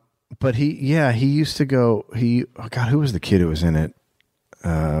 But he used to go, who was the kid who was in it?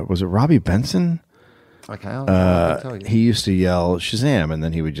 Was it Robbie Benson? Okay, I'll tell you. He used to yell Shazam, and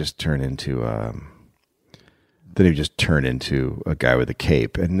then he would just turn into a guy with a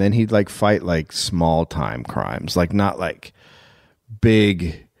cape, and then he'd like fight like small time crimes, like not like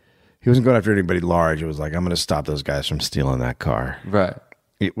big. He wasn't going after anybody large. It was like, I'm going to stop those guys from stealing that car. Right.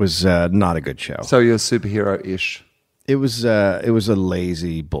 It was not a good show. So you're superhero-ish. It was a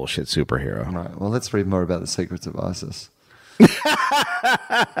lazy bullshit superhero. Right. Well, let's read more about The Secrets of Isis.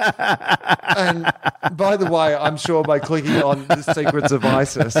 And by the way, I'm sure by clicking on The Secrets of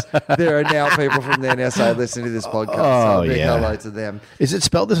Isis, there are now people from there now say, listen to this podcast. Oh, so yeah. Hello to them. Is it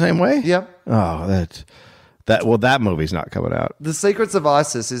spelled the same way? Yep. Oh, that movie's not coming out. The Secrets of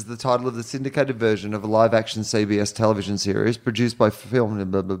Isis is the title of the syndicated version of a live-action CBS television series produced by Film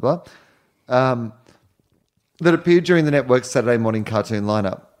and blah, blah, blah, that appeared during the network's Saturday morning cartoon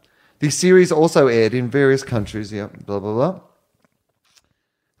lineup. The series also aired in various countries, blah, blah, blah.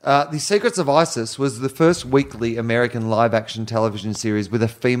 The Secrets of Isis was the first weekly American live-action television series with a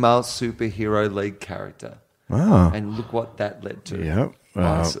female superhero lead character. Wow. And look what that led to. Yep.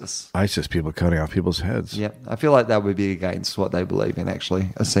 ISIS, people cutting off people's heads. Yep. I feel like that would be against what they believe in, actually,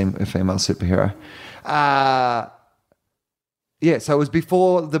 a female superhero. So it was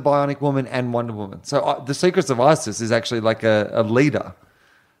before the Bionic Woman and Wonder Woman. So The Secrets of Isis is actually like a leader,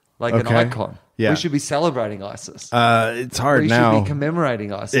 like an icon. We should be celebrating ISIS. It's hard now. We should be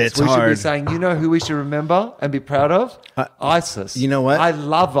commemorating ISIS. We should be saying, you know who we should remember and be proud of? ISIS. You know what? I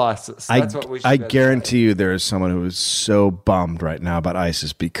love ISIS. That's what we should I guarantee you there is someone who is so bummed right now about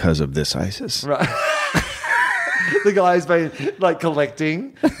ISIS because of this ISIS. Right. The guy's been like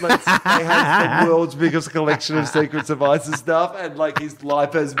collecting. Like, they have the world's biggest collection of Secrets of ISIS stuff, and like his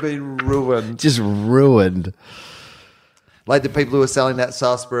life has been ruined. Just ruined. Like the people who were selling that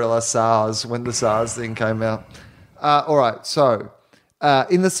sarsaparilla SARS when the SARS thing came out. All right, so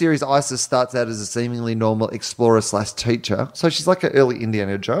in the series, Isis starts out as a seemingly normal explorer/teacher. So she's like an early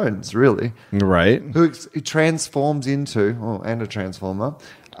Indiana Jones, really. Right. Who transforms into, and a transformer,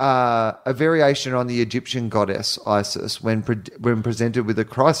 a variation on the Egyptian goddess Isis when presented with a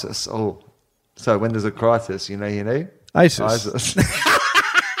crisis. Oh, so when there's a crisis, you need? ISIS.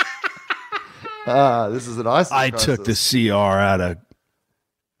 This is an ISIS I crisis. took the CR out of...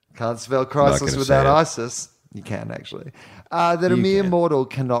 Can't spell crisis without ISIS. You can, actually. That a mere mortal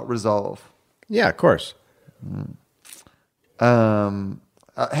cannot resolve. Yeah, of course. How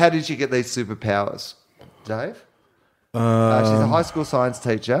did she get these superpowers, Dave? She's a high school science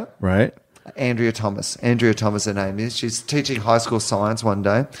teacher. Right. Andrea Thomas, her name is. She's teaching high school science one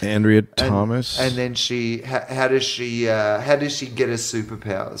day. Andrea Thomas. And then how does she get her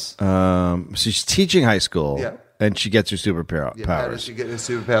superpowers? She's teaching high school. Yeah. And she gets her superpowers. Yeah, how does she get her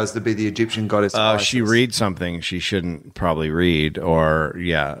superpowers to be the Egyptian goddess? She reads something she shouldn't probably read, or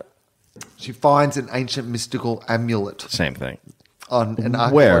she finds an ancient mystical amulet. Same thing. On an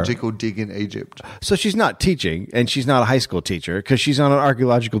archaeological dig in Egypt. So she's not teaching, and she's not a high school teacher because she's on an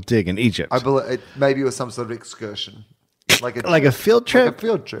archaeological dig in Egypt. I believe maybe it was some sort of excursion, like a field trip. Like a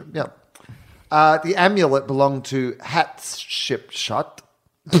field trip, yeah. The amulet belonged to Hatshepsut,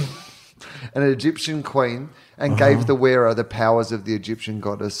 an Egyptian queen, and gave the wearer the powers of the Egyptian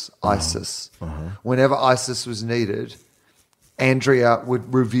goddess Isis. Whenever Isis was needed, Andrea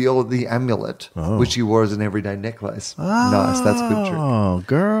would reveal the amulet, which she wore as an everyday necklace. Nice, that's a good trick. Oh,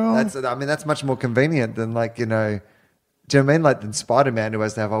 girl. That's much more convenient than do you know what I mean? Like than Spider-Man, who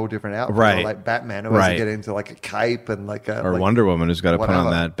has to have a whole different outfit. Right. Or like Batman, who has to get into like a cape and or Wonder Woman, who's got to put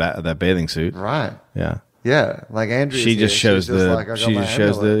on that bathing suit. Right. Yeah. Yeah. Like Andrea. She just shows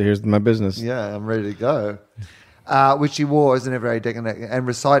here's my business. Yeah, I'm ready to go. Which she wore as an everyday necklace and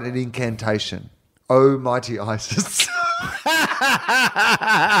recited an incantation. Oh, mighty Isis.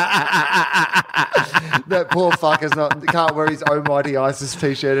 That poor fucker's can't wear his almighty ISIS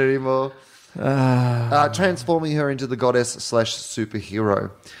t-shirt anymore. Transforming her into the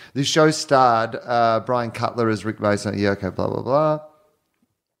goddess/superhero. This show starred Brian Cutler as Rick Mason. Yeah, okay, blah, blah,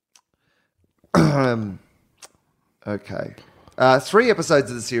 blah. Okay. 3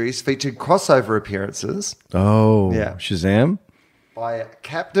 episodes of the series featured crossover appearances. Oh, yeah. Shazam? By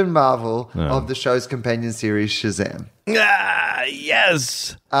Captain Marvel of the show's companion series, Shazam.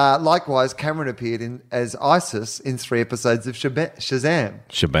 Yes. Likewise, Cameron appeared as Isis in 3 episodes of Shazam.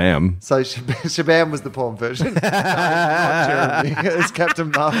 Shabam. So Shabam was the porn version. Not Jeremy as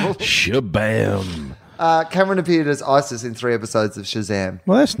Captain Marvel. Shabam. Cameron appeared as Isis in 3 episodes of Shazam.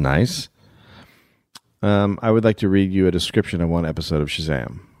 Well, that's nice. I would like to read you a description of one episode of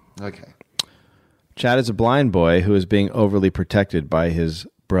Shazam. Okay. Chad is a blind boy who is being overly protected by his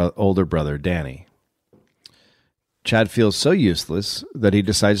older brother, Danny. Chad feels so useless that he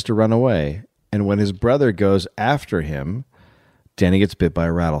decides to run away, and when his brother goes after him, Danny gets bit by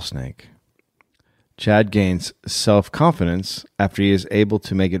a rattlesnake. Chad gains self-confidence after he is able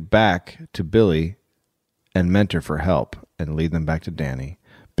to make it back to Billy and mentor for help and lead them back to Danny.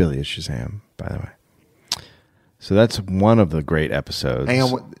 Billy is Shazam, by the way. So that's one of the great episodes. Hang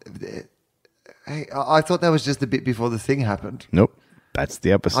on. Hey, I thought that was just the bit before the thing happened. Nope. That's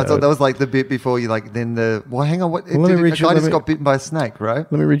the episode. I thought that was like the bit before you then the... Well, hang on. The guy just got bitten by a snake,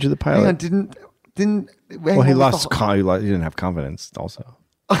 right? Let me read you the pilot. Hang on, didn't... Well, he lost... He didn't have confidence also.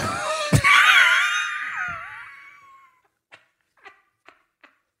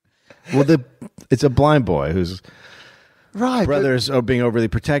 Well, it's a blind boy whose... Right, brothers are being overly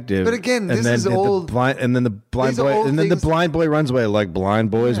protective. But again, this is all and then the blind boy runs away like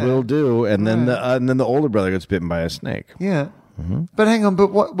blind boys will do, and then the older brother gets bitten by a snake. Yeah, but hang on,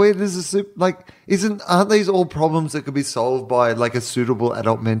 where does the soup aren't these all problems that could be solved by like a suitable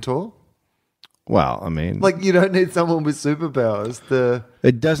adult mentor? Well, I mean, you don't need someone with superpowers.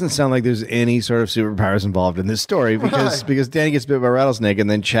 It doesn't sound like there's any sort of superpowers involved in this story because Danny gets bit by a rattlesnake and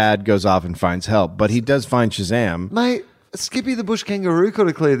then Chad goes off and finds help, but he does find Shazam, mate. Skippy the bush kangaroo could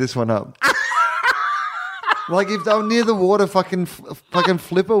have cleared this one up. If they were near the water, fucking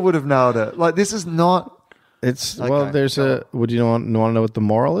Flipper would have nailed it. This is not It's there's a. Would you want to know what the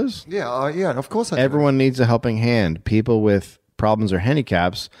moral is? Yeah, yeah. Of course, everyone needs a helping hand. People with problems or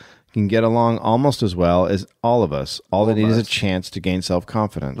handicaps can get along almost as well as all of us. All they need is a chance to gain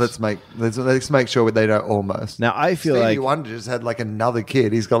self-confidence. Let's make sure they don't almost. Now I feel Stevie Wonder just had like another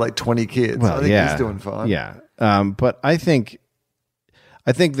kid. He's got like 20 kids. Well, I think he's doing fine. Yeah, but I think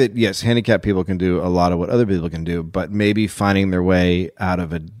that yes, handicapped people can do a lot of what other people can do, but maybe finding their way out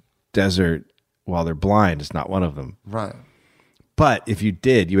of a desert while they're blind is not one of them. Right. But if you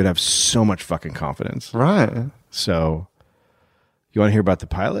did, you would have so much fucking confidence. Right. So, you want to hear about the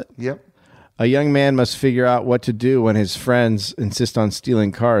pilot? Yep. A young man must figure out what to do when his friends insist on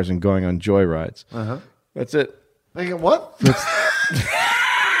stealing cars and going on joyrides. Uh-huh. That's it. What? But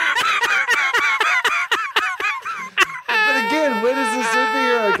again, where does the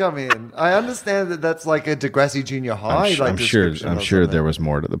superhero come in? I understand that that's like a Degrassi Junior High. I'm sure there was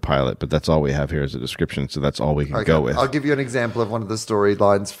more to the pilot, but that's all we have here is a description, so that's all we can go with. I'll give you an example of one of the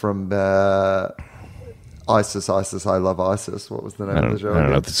storylines from ISIS, I Love ISIS. What was the name of the show? I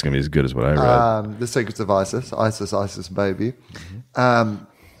don't know if this is going to be as good as what I read. The Secrets of ISIS, ISIS, baby. Mm-hmm.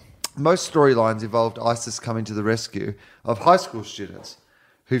 Most storylines involved ISIS coming to the rescue of high school students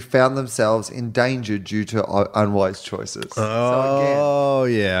who found themselves in danger due to unwise choices. Oh,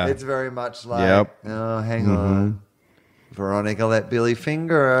 yeah. It's very much like, oh, hang on. Veronica let Billy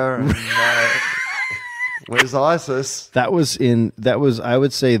finger her. And, where's ISIS? I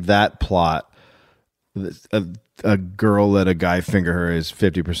would say that plot, a girl let a guy finger her is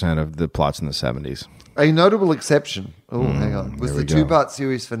 50% of the plots in the 70s. A notable exception, hang on, was the two-part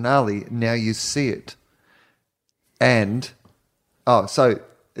series finale, Now You See It. So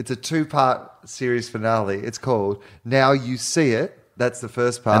it's a two-part series finale. It's called Now You See It. That's the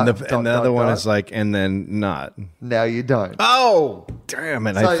first part. And the other one is like, and then not. Now You Don't. Oh, damn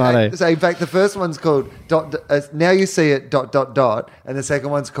it. So in fact, the first one's called Now You See It, ... And the second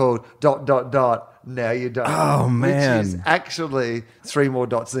one's called ... Now You Don't. Oh, man. Which is actually 3 more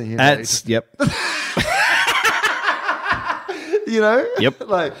dots than you need. Yep. You know? Yep.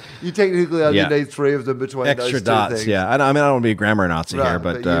 Like, you technically only need 3 of them between extra those two dots, things. yeah. I don't want to be a grammar Nazi here,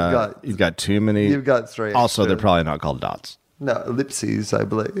 but you've got too many. You've got 3 Also, extra. they're probably not called dots. No, ellipses, I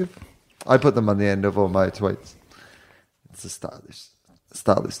believe. I put them on the end of all my tweets. It's a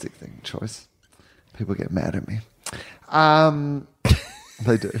stylistic choice. People get mad at me.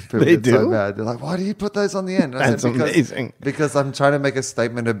 They do. People get so mad. They're like, why do you put those on the end? And That's amazing. Because I'm trying to make a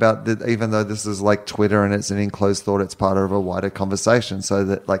statement about that, even though this is like Twitter and it's an enclosed thought, it's part of a wider conversation. So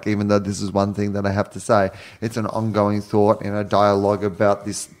that, like, even though this is one thing that I have to say, it's an ongoing thought in a dialogue about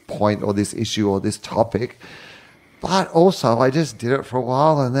this point or this issue or this topic. But also, I just did it for a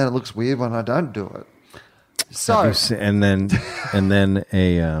while, and then it looks weird when I don't do it. So, and then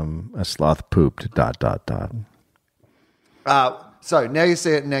a sloth pooped ... So Now You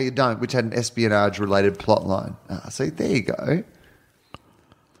See It, Now You Don't, which had an espionage-related plot line. See, there you go.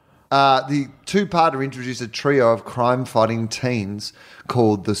 The two-parter introduced a trio of crime-fighting teens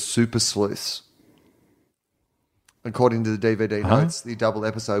called the Super Sleuths. According to the DVD notes, the double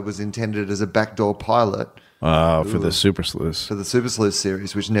episode was intended as a backdoor pilot. For the Super Sleuths. For the Super Sleuths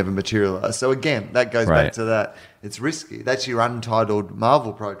series, which never materialized. So again, that goes back to that. It's risky. That's your untitled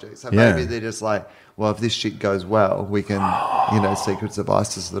Marvel project. So maybe they're just like, well, if this shit goes well, we can, Secrets of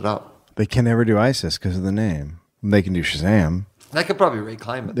ISIS it up. They can never do ISIS because of the name. They can do Shazam. They could probably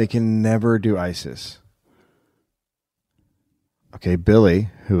reclaim it. They can never do ISIS. Okay, Billy,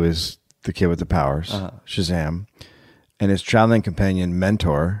 who is the kid with the powers, Shazam, and his traveling companion,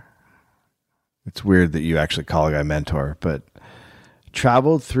 Mentor. It's weird that you actually call a guy Mentor, but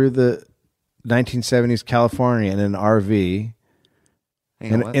traveled through the 1970s California in an RV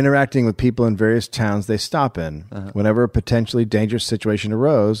and interacting with people in various towns they stop in. Whenever a potentially dangerous situation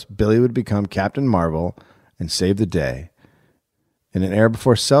arose, Billy would become Captain Marvel and save the day. In an era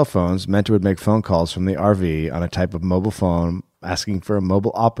before cell phones, Mentor would make phone calls from the RV on a type of mobile phone, asking for a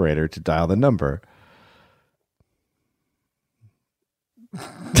mobile operator to dial the number. So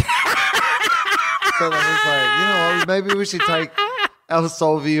then it's like, maybe we should take our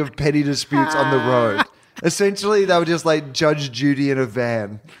solving of petty disputes on the road. Essentially, they were just like Judge Judy in a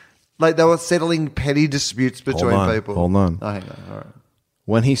van. Like they were settling petty disputes between people. Hold on. Oh, hang on. All right.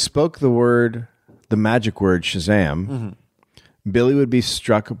 When he spoke the magic word Shazam, Billy would be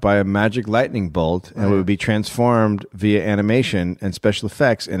struck by a magic lightning bolt and would be transformed via animation and special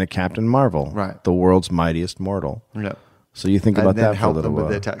effects into Captain Marvel, the world's mightiest mortal. Yeah. So you think about that for a little while.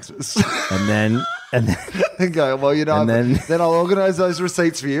 And then help them with their taxes. And then And then go, well, then I'll organize those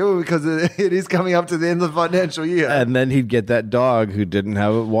receipts for you because it is coming up to the end of the financial year. And then he'd get that dog who didn't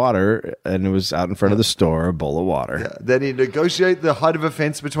have water and it was out in front of the store, a bowl of water. Yeah. Then he'd negotiate the height of a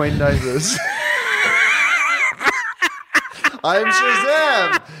fence between neighbors. I'm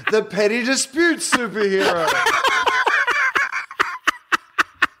Shazam, the petty dispute superhero.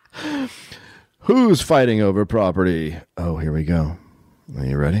 Who's fighting over property? Oh, here we go. Are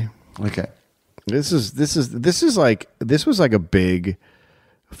you ready? Okay. This was like a big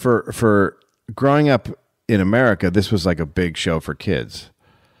for growing up in America. This was like a big show for kids,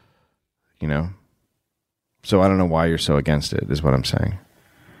 So I don't know why you're so against it. Is what I'm saying.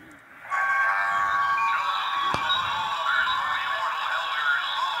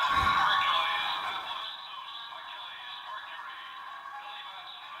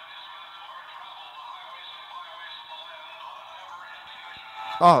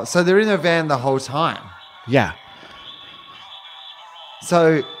 Oh, so they're in a van the whole time. Yeah.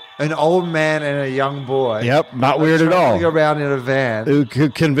 So an old man and a young boy. Yep, not weird at all. Around in a van.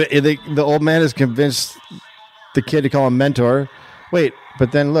 The old man is convinced the kid to call him mentor. Wait,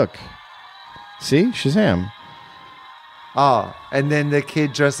 but then look. See? Shazam. Oh, and then the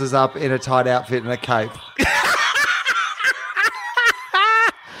kid dresses up in a tight outfit and a cape.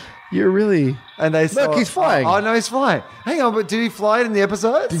 You're really... And they look, he's flying. Oh, no, he's flying. Hang on, but did he fly in the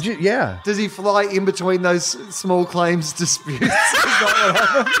episodes? Did you? Yeah. Does he fly in between those small claims disputes? Is that what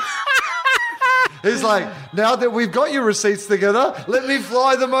happens? He's like, now that we've got your receipts together, let me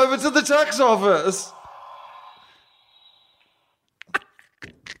fly them over to the tax office.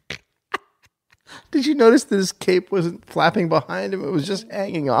 Did you notice that his cape wasn't flapping behind him? It was just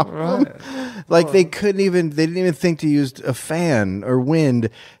hanging off him. Like they didn't even think to use a fan or wind.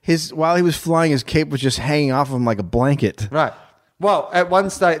 While he was flying, his cape was just hanging off of him like a blanket. Right. Well, at one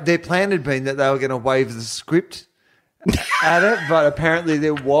stage, their plan had been that they were going to wave the script at it, but apparently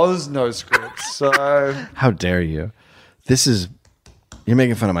there was no script. So how dare you? You're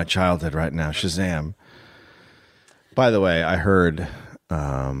making fun of my childhood right now. Shazam. By the way, I heard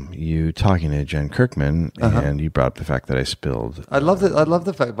you talking to Jen Kirkman, and you brought up the fact that I spilled. I love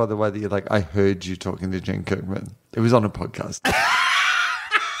the fact, by the way, that you're like, I heard you talking to Jen Kirkman. It was on a podcast.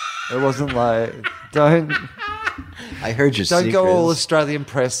 It wasn't like, I heard your Don't secrets. go all Australian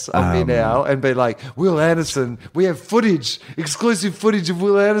press on me now and be like, Will Anderson, we have exclusive footage of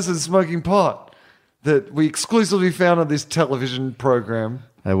Will Anderson smoking pot that we exclusively found on this television program.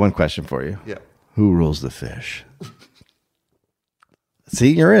 I have one question for you. Yeah. Who rules the fish?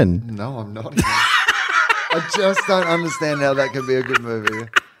 See, you're in. No, I'm not. I just don't understand how that can be a good movie.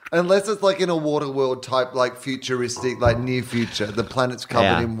 Unless it's like in a water world type, like futuristic, like near future, the planet's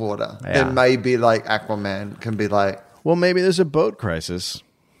covered in water. Yeah. Then maybe like Aquaman can be like... Well, maybe there's a boat crisis.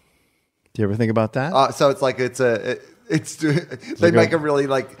 Do you ever think about that? So it's like they make a really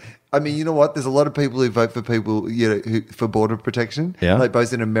like... I mean, you know what? There's a lot of people who vote for people, for border protection. Yeah. Like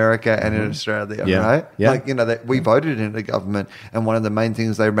both in America and in Australia, right? Yeah. Like, we voted in the government, and one of the main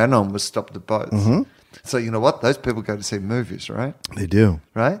things they ran on was stop the boats. Mm-hmm. So you know what? Those people go to see movies, right? They do.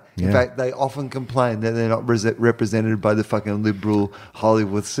 Right? Yeah. In fact, they often complain that they're not represented by the fucking liberal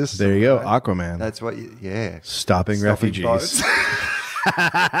Hollywood system. There you go. Right? Aquaman. That's what Stopping refugees. Boats.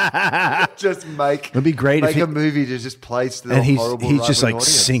 Just it'd be great make if a movie to just place the and horrible he's just like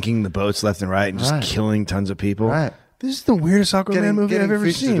audience. sinking the boats left and right and just killing tons of people. Right. This is the weirdest Aquaman movie I've ever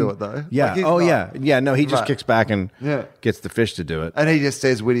fish seen. to do it, though. Yeah. No, he just kicks back and gets the fish to do it. And he just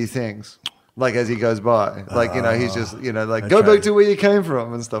says witty things. Like as he goes by. Like, he's just, like, go back to where you came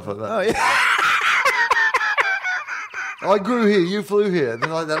from and stuff like that. Oh, yeah. I grew here, you flew here. They're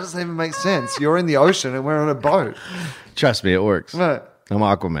like, that doesn't even make sense. You're in the ocean and we're on a boat. Trust me, it works. Right. I'm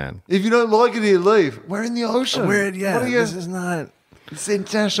Aquaman. If you don't like it here, leave. We're in the ocean. This is not... It's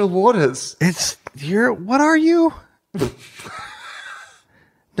international waters. What are you?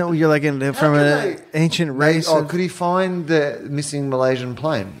 No, you're like from an ancient race. Could he find the missing Malaysian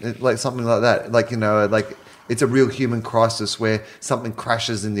plane? Like something like that. Like, like it's a real human crisis where something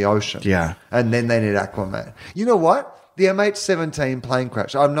crashes in the ocean. Yeah. And then they need Aquaman. You know what? The MH17 plane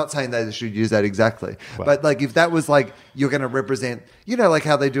crash. I'm not saying they should use that exactly. Well, but like if that was like you're going to represent, like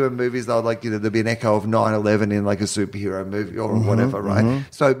how they do in movies, they'll like, there'll be an echo of 9/11 in like a superhero movie or whatever, right? Mm-hmm.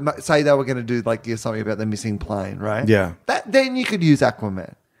 So say they were going to do like something about the missing plane, right? Yeah. Then you could use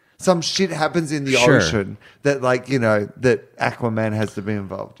Aquaman. Some shit happens in the ocean that like, that Aquaman has to be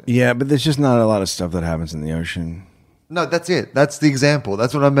involved in. Yeah, but there's just not a lot of stuff that happens in the ocean. No, that's it. That's the example.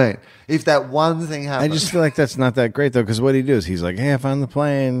 That's what I mean. If that one thing happens. I just feel like that's not that great, though, because what he does, he's like, hey, I found the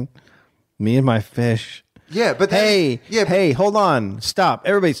plane. Me and my fish. Yeah, but... Hey, hold on. Stop.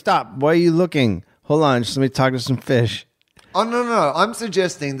 Everybody stop. Why are you looking? hold on, just let me talk to some fish. Oh, no. I'm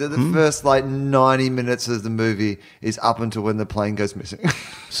suggesting that the first 90 minutes of the movie is up until when the plane goes missing.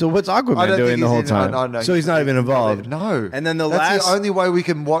 So what's Aquaman doing the whole time? No, so he's not even involved. No. And then that's the only way we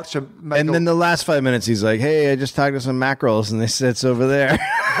can watch him. Then the last 5 minutes, he's like, hey, I just talked to some mackerels and they said it's over there.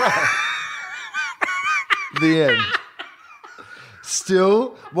 The end.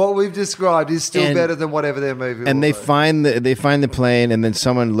 Still, what we've described is still better than whatever their movie was. And they find the plane, and then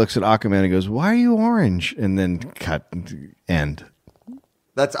someone looks at Aquaman and goes, why are you orange? And then cut, end.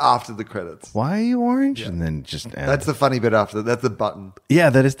 That's after the credits. Why are you orange? Yeah. And then just end. That's the funny bit after. That's the button. Yeah,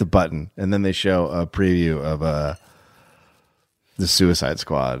 that is the button. And then they show a preview of the Suicide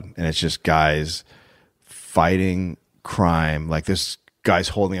Squad, and it's just guys fighting crime. Like this guy's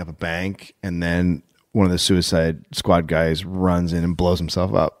holding up a bank, and then one of the Suicide Squad guys runs in and blows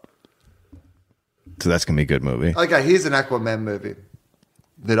himself up. So that's going to be a good movie. Okay, here's an Aquaman movie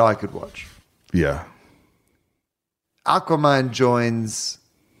that I could watch. Yeah. Aquaman joins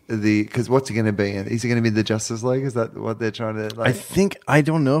because what's he going to be in? Is he going to be in the Justice League? Is that what they're trying to... I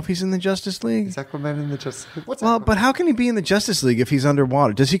don't know if he's in the Justice League. Is Aquaman in the Justice League? But how can he be in the Justice League if he's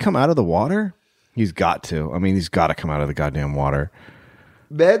underwater? Does he come out of the water? He's got to. I mean, he's got to come out of the goddamn water.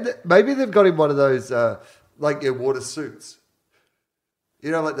 Maybe they've got him one of those water suits. You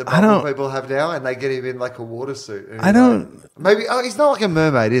know, like the bubble people have now, and they get him in like a water suit. Maybe he's not like a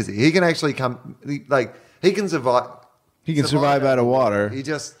mermaid, is he? He can actually come. He can survive. He can survive out of water.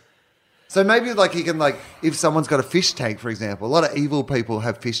 So maybe he can if someone's got a fish tank, for example. A lot of evil people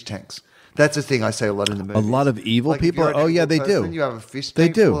have fish tanks. That's a thing I say a lot in the movies. A lot of evil people? Oh, yeah, they do. You have a fish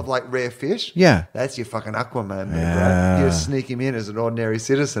tank full of rare fish. Yeah. That's your fucking Aquaman move, right? You just sneak him in as an ordinary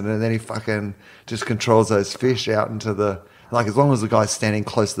citizen, and then he fucking just controls those fish out into the... as long as the guy's standing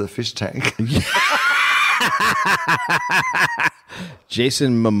close to the fish tank.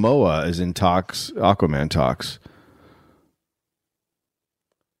 Jason Momoa is in talks, Aquaman talks.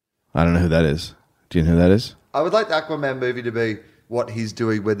 I don't know who that is. Do you know who that is? I would like the Aquaman movie to be what he's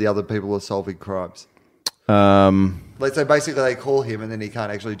doing when the other people are solving crimes. So basically they call him and then he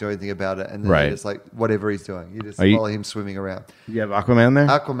can't actually do anything about it. And then just whatever he's doing, you just follow him swimming around. You have Aquaman there?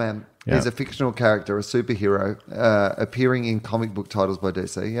 Aquaman is a fictional character, a superhero, appearing in comic book titles by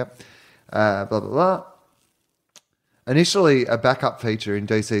DC. Yep. Blah, blah, blah. Initially a backup feature in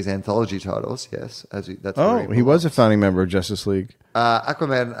DC's anthology titles. Yes. He was a founding member of Justice League.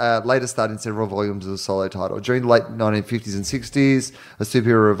 Aquaman later starred in several volumes as a solo title. During the late 1950s and 60s, a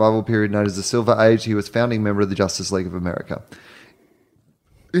superhero revival period known as the Silver Age, he was founding member of the Justice League of America.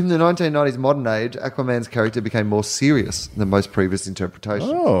 In the 1990s modern age, Aquaman's character became more serious than most previous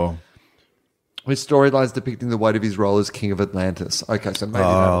interpretations. Oh. With storylines depicting the weight of his role as King of Atlantis. Okay, so maybe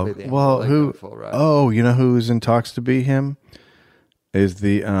that'll be the angle who? For, right? Oh, you know who's in talks to be him? Is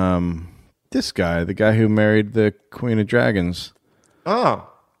the this guy, the guy who married the Queen of Dragons. Oh,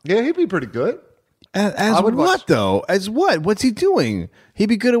 yeah, he'd be pretty good. As what, though? As what? What's he doing? He'd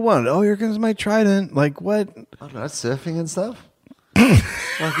be good at what? Oh, here comes my trident. Like, what? I don't know, surfing and stuff.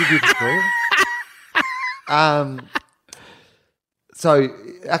 Like he did before. So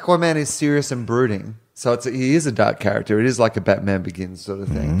Aquaman is serious and brooding. So he is a dark character. It is like a Batman Begins sort of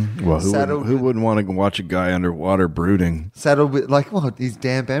thing. Mm-hmm. Well, who wouldn't want to watch a guy underwater brooding? Saddled with, he's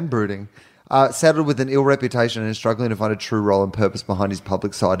damp and brooding. Saddled with an ill reputation and struggling to find a true role and purpose behind his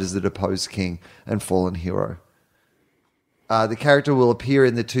public side as the deposed king and fallen hero. The character will appear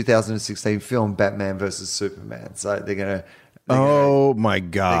in the 2016 film Batman vs. Superman. So they're going to... my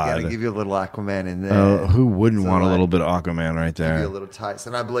God. They're going to give you a little Aquaman in there. Oh, who wouldn't want a little bit of Aquaman right there? Give you a little taste.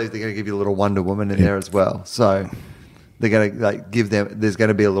 And I believe they're going to give you a little Wonder Woman in there as well. So they're going to give them... There's going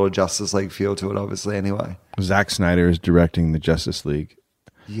to be a little Justice League feel to it, obviously, anyway. Zack Snyder is directing the Justice League.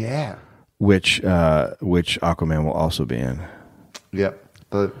 Yeah. Which Aquaman will also be in. Yep.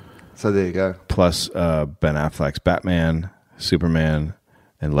 So there you go. Plus Ben Affleck's Batman, Superman,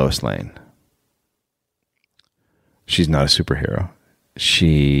 and Lois Lane. She's not a superhero.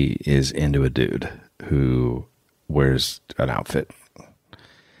 She is into a dude who wears an outfit.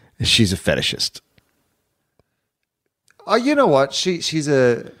 She's a fetishist. Oh, you know what? She's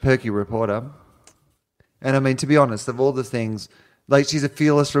a perky reporter. And I mean, to be honest, of all the things... she's a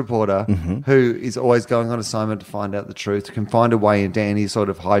fearless reporter who is always going on assignment to find out the truth, can find a way into any sort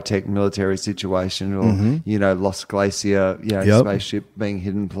of high-tech military situation or, Lost Glacier, spaceship being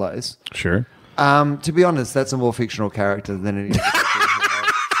hidden place. Sure. To be honest, that's a more fictional character than any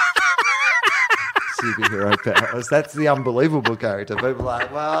superhero powers. That's the unbelievable character. People are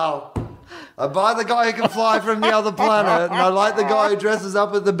like, well... I buy the guy who can fly from the other planet, and I like the guy who dresses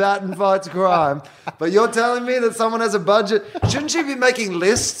up at the bat and fights crime. But you're telling me that someone has a budget? Shouldn't she be making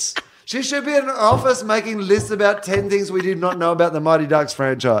lists She should be in an office making lists about 10 things we did not know about the Mighty Ducks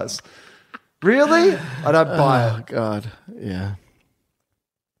franchise. Really? I don't buy it. Oh, God. Yeah.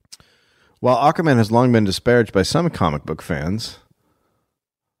 While Aquaman has long been disparaged by some comic book fans,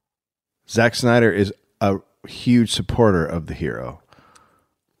 Zack Snyder is a huge supporter of the hero,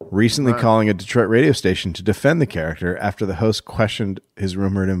 recently calling a Detroit radio station to defend the character after the host questioned his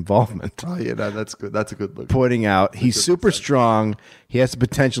rumored involvement. Oh, yeah, no, that's good. That's a good look. Pointing out he's super strong. He has the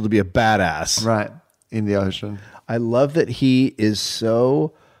potential to be a badass. Right. In the ocean. I love that he is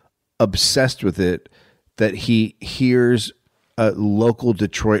so obsessed with it that he hears a local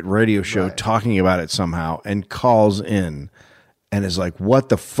Detroit radio show talking about it somehow and calls in and is like, what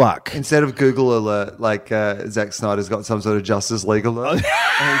the fuck? Instead of Google alert, like Zack Snyder's got some sort of Justice League alert.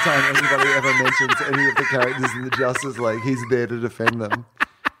 Anytime anybody ever mentions any of the characters in the Justice League, he's there to defend them.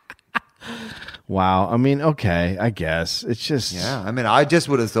 Wow. I mean, okay, I guess. It's just... Yeah, I mean, I just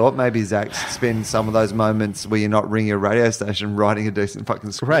would have thought maybe Zack spends some of those moments where you're not ringing a radio station writing a decent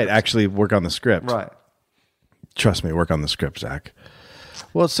fucking script. Right, actually work on the script. Right. Trust me, work on the script, Zach.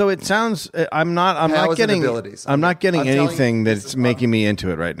 Well, so it sounds. I'm not getting anything that's making me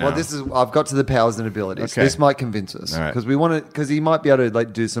into it right now. Well, I've got to the powers and abilities. Okay. This might convince us because because he might be able to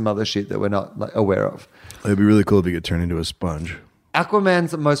do some other shit that we're not aware of. It'd be really cool if he could turn into a sponge.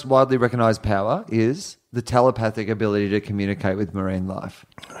 Aquaman's most widely recognized power is the telepathic ability to communicate with marine life.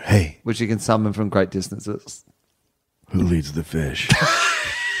 Hey, which he can summon from great distances. Who leads the fish?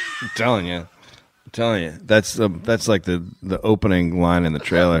 I'm telling you. That's like the opening line in the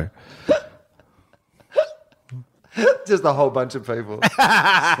trailer. Just a whole bunch of people. So,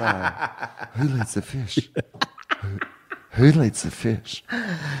 who leads the fish? Who leads the fish?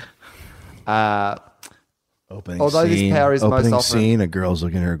 Opening although scene, this power is most often scene, a girl's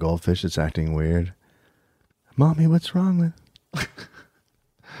looking at her goldfish that's acting weird. Mommy, what's wrong with?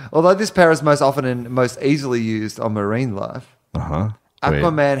 Although this power is most often and most easily used on marine life.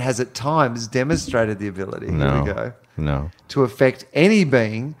 Aquaman has at times demonstrated the ability to affect any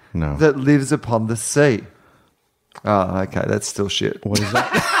being that lives upon the sea. Oh, okay, that's still shit. What is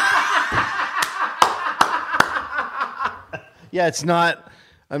that? Yeah, it's not.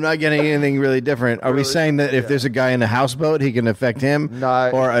 I'm not getting anything really different. Are we saying that if there's a guy in a houseboat, he can affect him?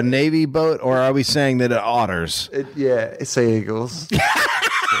 No. Or a Navy boat? Or are we saying that otters? It's sea eagles.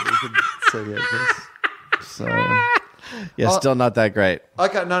 Sea eagles. So... Yeah, still not that great.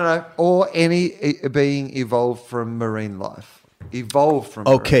 Okay, no. Or any being evolved from marine life.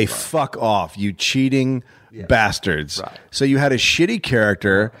 Okay, fuck off, you cheating bastards. Right. So you had a shitty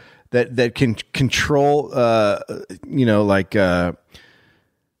character that can control,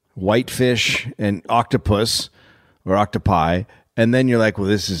 whitefish and octopus or octopi, and then you're like, well,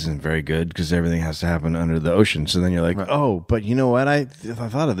 this isn't very good because everything has to happen under the ocean. So then you're like, oh, but you know what? I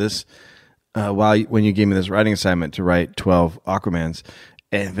thought of this. When you gave me this writing assignment to write 12 Aquamans,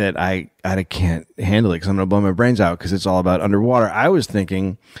 and that I can't handle it because I'm going to blow my brains out because it's all about underwater. I was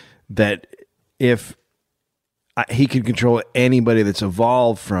thinking that if he could control anybody that's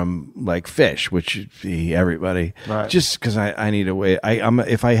evolved from like fish, which would be everybody, just because I need a way.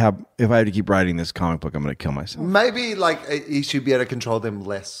 If I have to keep writing this comic book, I'm going to kill myself. Maybe he should be able to control them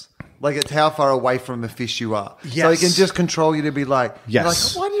less. Like it's how far away from a fish you are. Yes. So he can just control you to be like,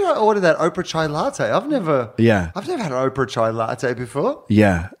 yes. Why did I order that Oprah chai latte? I've never had an Oprah chai latte before.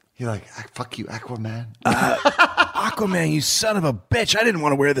 Yeah. You're like, fuck you, Aquaman. Aquaman, you son of a bitch. I didn't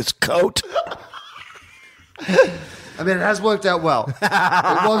want to wear this coat. I mean, it has worked out well. It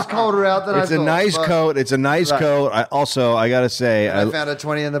was colder out than I thought. It's a nice coat. It's a nice coat. I got to say. I found a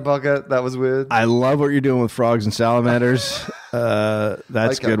 20 in the bucket. That was weird. I love what you're doing with frogs and salamanders.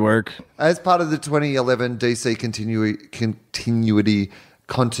 That's good work. As part of the 2011 DC continuity.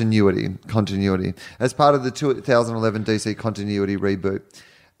 As part of the 2011 DC continuity reboot,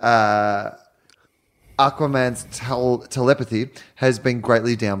 Aquaman's telepathy has been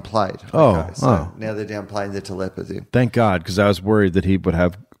greatly downplayed. Now they're downplaying the telepathy. Thank God, because I was worried that he would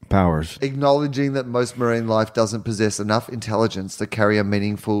have powers. Acknowledging that most marine life doesn't possess enough intelligence to carry a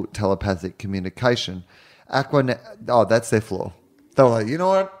meaningful telepathic communication. That's their flaw. They're like, you know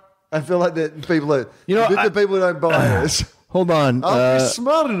what? I feel like that people are... the people who don't buy this. Hold on. I'll be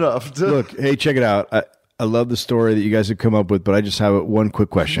smart enough to... Look, hey, check it out. I love the story that you guys have come up with, but I just have one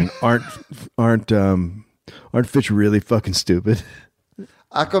quick question. Aren't fish really fucking stupid?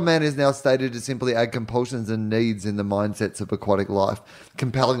 Aquaman is now stated to simply add compulsions and needs in the mindsets of aquatic life,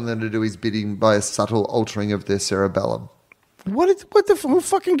 compelling them to do his bidding by a subtle altering of their cerebellum. Who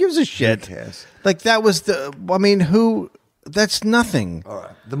fucking gives a shit? Who cares? Like that was who? That's nothing. All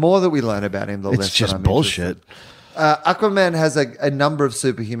right. The more that we learn about him, the less it's just I'm bullshit. interested. Aquaman has a number of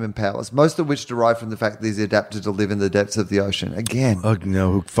superhuman powers, most of which derive from the fact that he's adapted to live in the depths of the ocean. Again,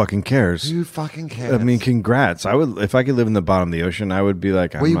 no, who fucking cares? Who fucking cares? I mean, congrats. I would, if I could live in the bottom of the ocean, I would be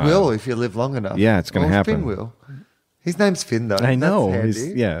like, we will if you live long enough. Yeah, it's going to happen. Finn will. His name's Finn, though. I know.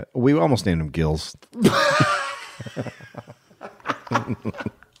 Yeah, we almost named him Gills.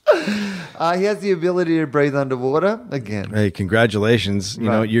 He has the ability to breathe underwater again. Hey, congratulations! You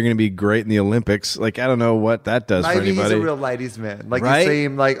know you're going to be great in the Olympics. Like I don't know what that does for anybody. Maybe he's a real ladies' man. Like you see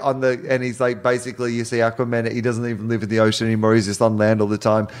him like and he's like basically you see Aquaman. He doesn't even live in the ocean anymore. He's just on land all the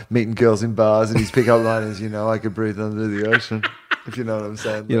time, meeting girls in bars, and his pickup line is, I could breathe under the ocean. If you know what I'm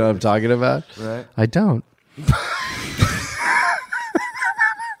saying. You know what I'm talking about? Right? I don't.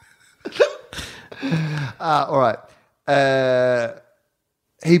 All right.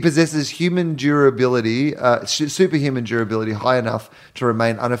 He possesses human durability, superhuman durability high enough to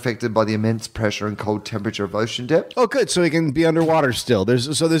remain unaffected by the immense pressure and cold temperature of ocean depth. Oh, good. So he can be underwater still.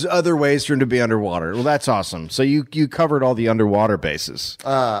 There's other ways for him to be underwater. Well, that's awesome. So you covered all the underwater bases.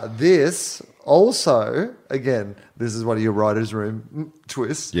 This also, again, this is one of your writer's room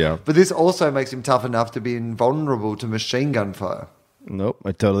twists. Yeah. But this also makes him tough enough to be invulnerable to machine gun fire. Nope,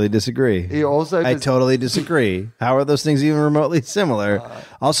 I totally disagree. I totally disagree. How are those things even remotely similar?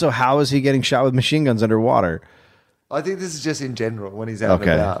 Also, how is he getting shot with machine guns underwater? I think this is just in general when he's out and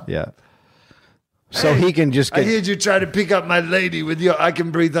about. Yeah. So he can just I heard you try to pick up my lady with your I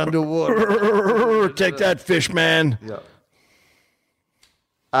can breathe underwater. Take that, fish man.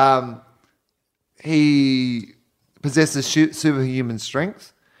 Yeah. He possesses superhuman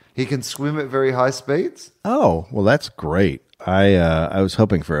strength. He can swim at very high speeds. Oh, well, that's great. I was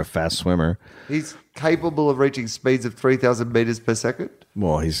hoping for a fast swimmer. He's capable of reaching speeds of 3,000 meters per second.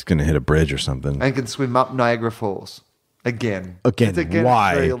 Well, he's going to hit a bridge or something. And can swim up Niagara Falls. Again,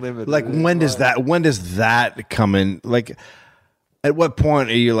 why? Like, when does that come in? Like, at what point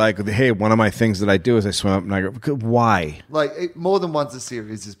are you like, hey, one of my things that I do is I swim up Niagara? Why? Like, more than once a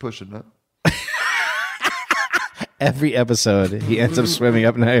series is pushing it. Every episode, he ends up swimming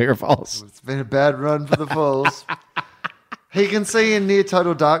up Niagara Falls. It's been a bad run for the Falls. He can see in near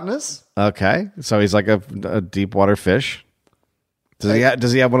total darkness. Okay, so he's like a deep water fish.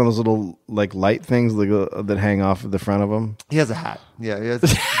 Does he have one of those little like light things that hang off the front of him? He has a hat. Yeah, he has.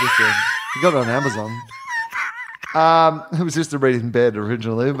 He got it on Amazon. It was just to read in bed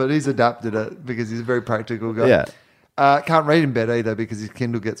originally, but he's adapted it because he's a very practical guy. Yeah. Can't read in bed either because his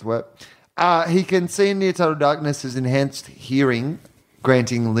Kindle gets wet. He can see in near total darkness his enhanced hearing,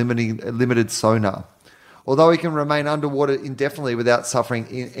 granting limited sonar. Although he can remain underwater indefinitely without suffering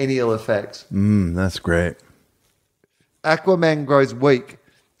any ill effects. That's great. Aquaman grows weak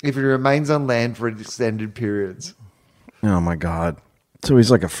if he remains on land for extended periods. Oh, my God. So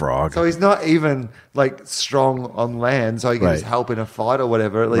he's like a frog. So he's not even like strong on land, so he can just help in a fight or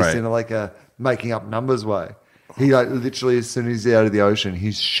whatever, at least in like a making up numbers way. He like literally as soon as he's out of the ocean,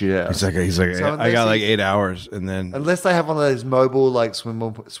 he's shit. He's like so I got like 8 hours, and then unless they have one of those mobile like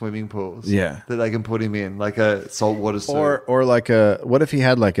swimming pools, that they can put him in, like a saltwater suit, or like a what if he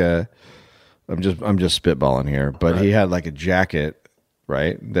had like a I'm just spitballing here, but he had like a jacket,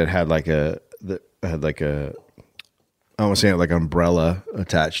 right? That had like a I was saying like an umbrella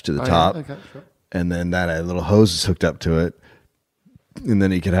attached to the top, and then that had little hoses hooked up to it, and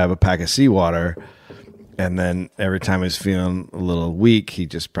then he could have a pack of seawater. And then every time he's feeling a little weak,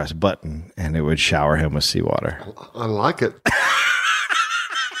 he'd just press a button and it would shower him with seawater. I like it.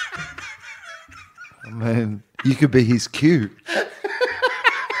 Man, you could be his cue.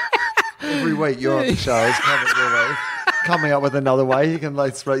 Every week you're on the show, coming up with another way. You can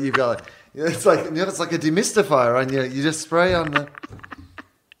like spray. You've got it's like a demystifier on you. You just spray on the.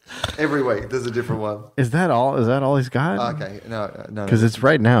 Every week there's a different one. Is that all? Is that all he's got? Okay, no. Because it's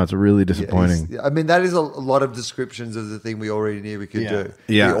right now. It's really disappointing. I mean, that is a lot of descriptions of the thing we already knew we could do.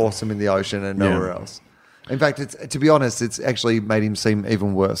 Yeah, be awesome in the ocean and nowhere else. In fact, to be honest, it's actually made him seem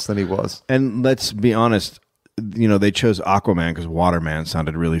even worse than he was. And let's be honest, they chose Aquaman because Waterman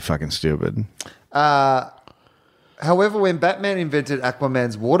sounded really fucking stupid. However, when Batman invented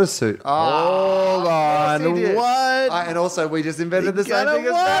Aquaman's water suit... Hold on. What? And also, we just invented the same thing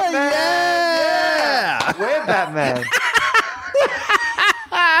as Batman. Yeah. We're Batman.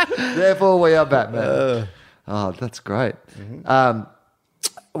 Therefore, we are Batman. That's great. Mm-hmm.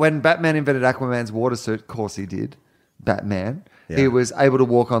 When Batman invented Aquaman's water suit, of course he did, Batman, he was able to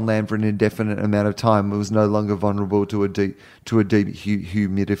walk on land for an indefinite amount of time. It was no longer vulnerable to a deep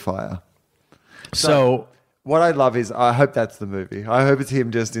humidifier. So what I love is I hope that's the movie. I hope it's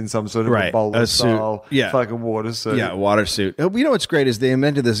him just in some sort of a bowler style fucking water suit. Yeah, water suit. You know what's great is they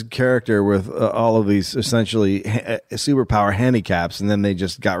invented this character with all of these essentially superpower handicaps, and then they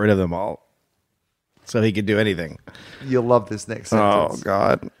just got rid of them all. So he could do anything. You'll love this next sentence. Oh,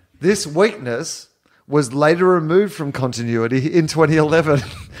 God. This weakness was later removed from continuity in 2011,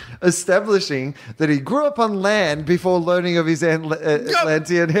 establishing that he grew up on land before learning of his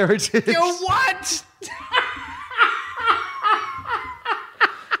Atlantean heritage. Yo, what?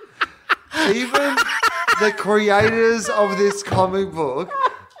 Even the creators of this comic book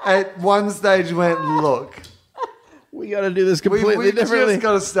at one stage went, look, we got to do this completely differently. We just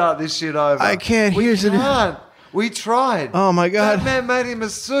got to start this shit over. I can't. We can't. We tried. Oh, my God. That man made him a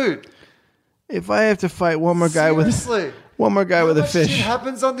suit. If I have to fight one more guy with a fish, shit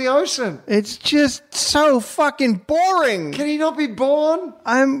happens on the ocean. It's just so fucking boring. Can he not be born?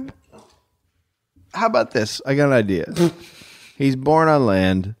 How about this? I got an idea. He's born on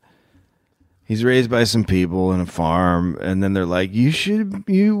land. He's raised by some people in a farm, and then they're like,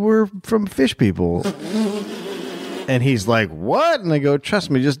 you were from fish people. And he's like, what? And I go, trust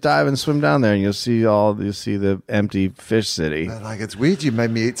me, just dive and swim down there, and you'll see the empty fish city. Like, it's weird you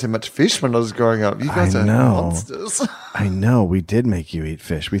made me eat so much fish when I was growing up. You guys are monsters. I know, we did make you eat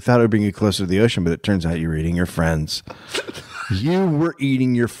fish. We thought it would bring you closer to the ocean, but it turns out you were eating your friends. You were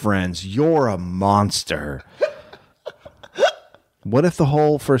eating your friends. You're a monster. What if the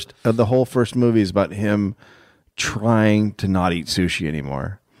whole first movie is about him trying to not eat sushi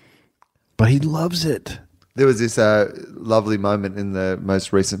anymore? But he loves it. There was this lovely moment in the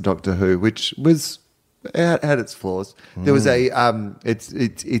most recent Doctor Who, which was had its flaws. There was a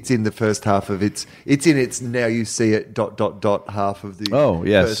it's in the first half of it's in its now you see it ... half of the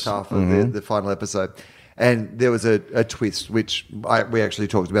first half of the final episode, and there was a twist which we actually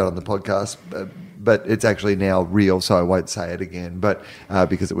talked about on the podcast, but it's actually now real, so I won't say it again, but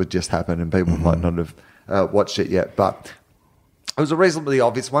because it would just happen and people might not have watched it yet, but it was a reasonably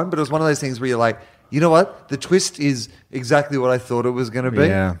obvious one, but it was one of those things where you're like, you know what? The twist is exactly what I thought it was going to be,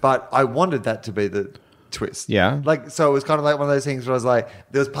 but I wanted that to be the twist. Yeah. Like, so it was kind of like one of those things where I was like,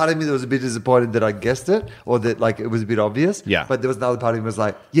 there was part of me that was a bit disappointed that I guessed it or that like it was a bit obvious. Yeah. But there was another part of me that was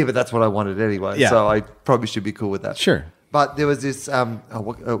like, yeah, but that's what I wanted anyway. Yeah. So I probably should be cool with that. Sure. But there was this,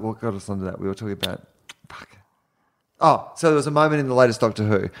 what got us onto that? We were talking about, so there was a moment in the latest Doctor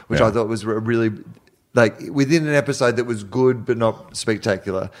Who, which I thought was really... like within an episode that was good but not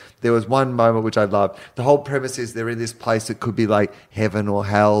spectacular, there was one moment which I loved. The whole premise is they're in this place that could be like heaven or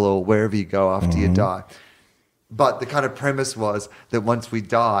hell or wherever you go after you die. But the kind of premise was that once we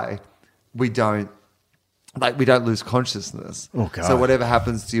die, we don't lose consciousness. Oh, God. So whatever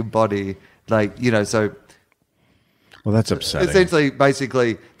happens to your body, well, that's upsetting. Essentially,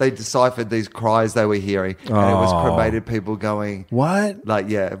 basically, they deciphered these cries they were hearing, and it was cremated people going, "What?" Like,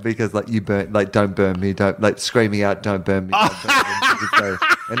 yeah, because like you burn, like don't burn me, don't like screaming out, don't burn me, don't burn me.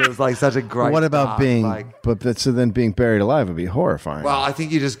 And it was like such a great. What about then being buried alive would be horrifying. Well, I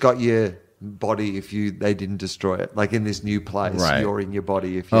think you just got your body if they didn't destroy it. Like in this new place, you're in your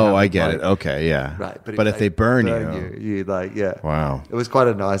body. If you I get it. Okay, yeah. Right, but if they burn you, like, yeah. Wow. It was quite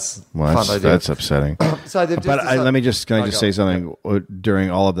a nice, fun idea. That's upsetting. So let me just can I just say something? Yeah.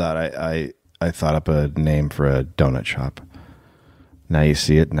 During all of that, I thought up a name for a donut shop. Now you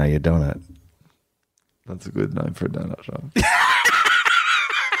see it. Now you donut. That's a good name for a donut shop.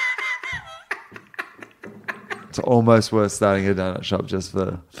 It's almost worth starting a donut shop just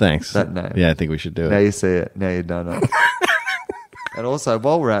for that name. Yeah, I think we should do it. Now you see it. Now you donut. And also,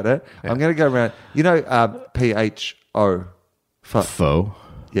 while we're at it, I'm going to go around. You know, PHO. Faux.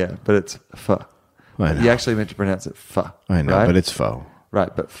 Yeah, but it's pho. I know. You actually meant to pronounce it pho. I know, right? but it's faux.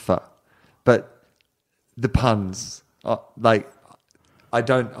 Right, but pho. But the puns, I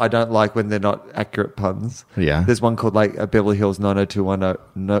don't like when they're not accurate puns. Yeah. There's one called like a Beverly Hills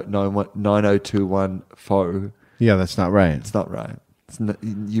 90210 faux. Yeah, that's not right. It's not right.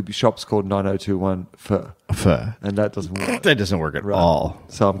 Your shop's called 9021 pho. Pho. And that doesn't work. That doesn't work at all.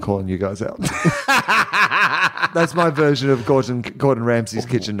 So I'm calling you guys out. That's my version of Gordon Ramsay's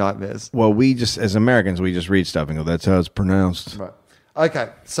kitchen nightmares. Well, we just, as Americans, we just read stuff and go, that's how it's pronounced. Right. Okay,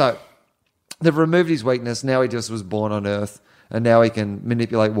 so they've removed his weakness. Now he just was born on Earth. And now he can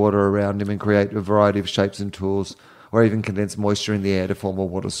manipulate water around him and create a variety of shapes and tools, or even condense moisture in the air to form a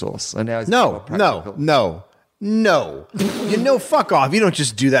water source. And now he's No. You know, fuck off. You don't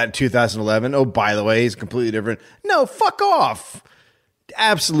just do that in 2011. Oh, by the way, he's completely different. No, fuck off.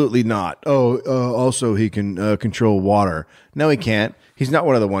 Absolutely not. Also he can control water. No, he can't. He's not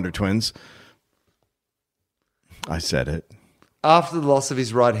one of the Wonder Twins. I said it. After the loss of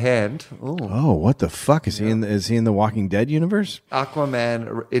his right hand, what the fuck is he in? Is he in the Walking Dead universe?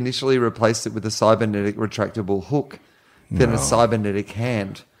 Aquaman initially replaced it with a cybernetic retractable hook, then a cybernetic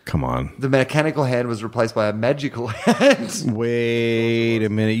hand. Come on. The mechanical hand was replaced by a magical hand. Wait a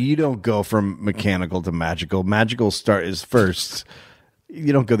minute. You don't go from mechanical to magical. Magical is first.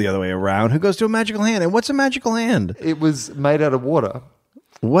 You don't go the other way around. Who goes to a magical hand? And what's a magical hand? It was made out of water.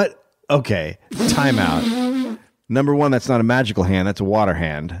 What? Okay. Time out. Number one, that's not a magical hand. That's a water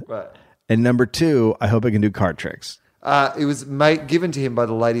hand. Right. And number two, I hope it can do card tricks. It was given to him by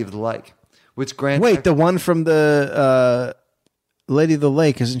the Lady of the Lake, which grants... Wait, the one from the Lady of the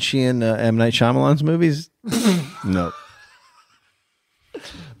Lake, isn't she in M. Night Shyamalan's movies? No.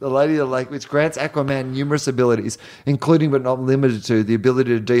 The Lady of the Lake, which grants Aquaman numerous abilities, including but not limited to the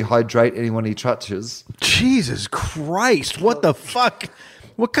ability to dehydrate anyone he touches. Jesus Christ, what the fuck?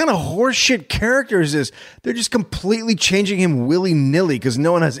 What kind of horseshit character is this? They're just completely changing him willy-nilly because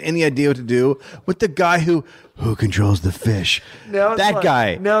no one has any idea what to do with the guy who controls the fish.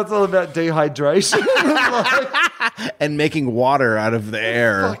 Guy. Now it's all about dehydration. And making water out of the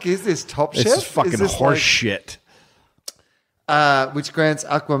air. What the fuck is this, Top Chef? It's fucking horseshit. Which grants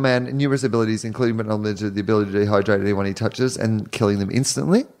Aquaman numerous abilities, including but not limited to the ability to dehydrate anyone he touches and killing them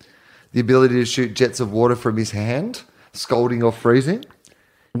instantly. The ability to shoot jets of water from his hand, scalding or freezing.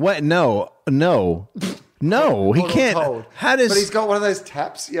 What? No, he can't. Cold. How does? But he's got one of those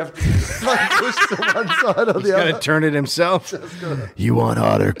taps. You have to push to one side or the other. He's got to turn it himself. You want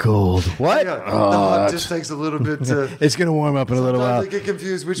hot or cold? What? No, it just takes a little bit to... It's going to warm up in a little while. I get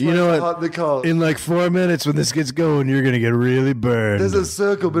confused which one's the hot and the cold. In like 4 minutes when this gets going, you're going to get really burned. There's a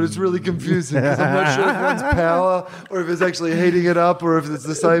circle, but it's really confusing because I'm not sure if one's power or if it's actually heating it up or if it's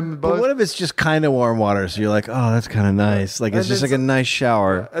the same both. But what if it's just kind of warm water? So you're like, oh, that's kind of nice. Like it's just like a nice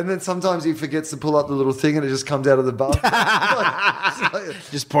shower. And then sometimes he forgets to pull up the little thing and it just comes out of the bath.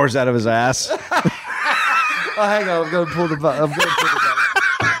 Just pours out of his ass. Oh, hang on, I'm going to pull the button.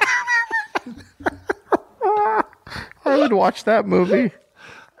 I would watch that movie.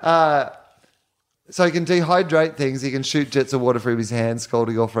 So he can dehydrate things. He can shoot jets of water from his hands,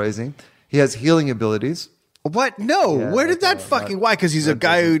 scalding or freezing. He has healing abilities. What? No. Yeah, where did that fucking... Why? Because he's a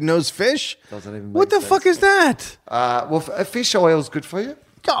guy who knows fish? Doesn't even what the sense. Fuck is that? Well, fish oil is good for you.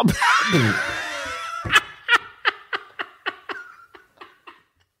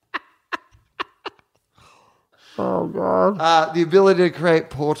 Oh, God. The ability to create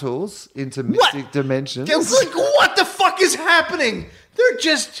portals into mystic dimensions. Like, what the fuck is happening? They're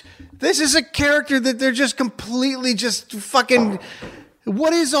just... This is a character that they're just completely just fucking...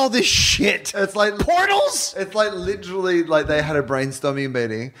 What is all this shit? It's like portals? It's like literally like they had a brainstorming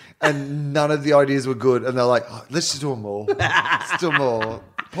meeting and none of the ideas were good. And they're like, let's just do them all. Let's do them all.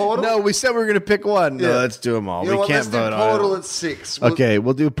 Portal? No, we said we were going to pick one. No, let's do them all. You know we can't let's vote do on it. Portal at 6. Okay,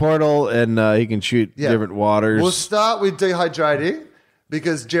 we'll do Portal and he can shoot different waters. We'll start with dehydrating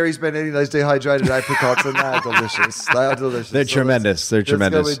because Jerry's been eating those dehydrated apricots and they are delicious. They are delicious. They're tremendous. They're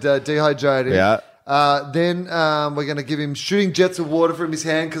tremendous. Let's go with dehydrating. Yeah. Then we're going to give him shooting jets of water from his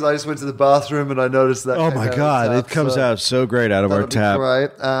hand because I just went to the bathroom and I noticed that. Oh my God, it comes out so great out of our tap.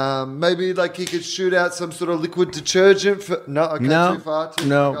 Right. Maybe like he could shoot out some sort of liquid detergent. Too far.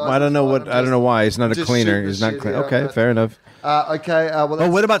 I don't know what. I don't know why. He's not a cleaner. He's not clean. Okay, fair enough.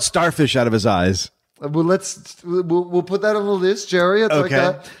 What about starfish out of his eyes? Well, we'll put that on the list, Jerry. It's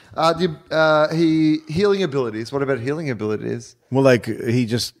okay. Healing abilities. What about healing abilities? Well, like he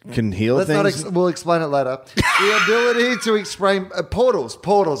just can heal things. We'll explain it later. The ability to explain portals.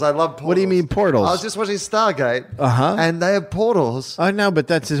 Portals. I love portals. What do you mean portals? I was just watching Stargate. And they have portals. I know, but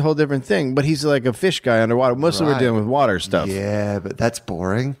that's a whole different thing. But he's like a fish guy underwater. Mostly we're dealing with water stuff. Yeah, but that's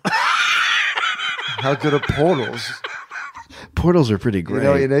boring. How good are portals? Portals are pretty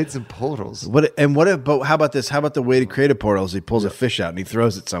great. You need some portals. But how about this? How about the way to create a portal is he pulls a fish out and he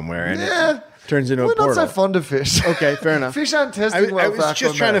throws it somewhere and it turns into a portal. We're not so fond of fish. Okay, fair enough. Fish aren't testing well. I was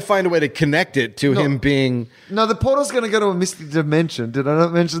just trying to find a way to connect it to him being... No, the portal's going to go to a mystic dimension. Did I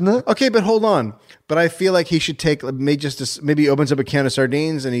not mention that? Okay, but hold on. But I feel like he should take... Maybe he opens up a can of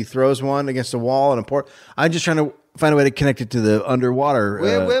sardines and he throws one against a wall and a port. I'm just trying to find a way to connect it to the underwater.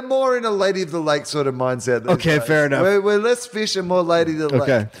 We're more in a Lady of the Lake sort of mindset. Okay, fair enough. We're less fish and more Lady of the Lake.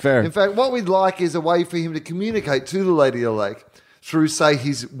 Okay, fair. In fact, what we'd like is a way for him to communicate to the Lady of the Lake through, say,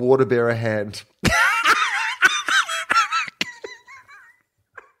 his water bearer hand.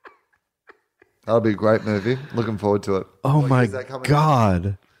 That'll be a great movie. Looking forward to it. Oh my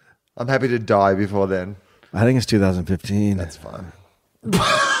God. I'm happy to die before then. I think it's 2015. That's fine.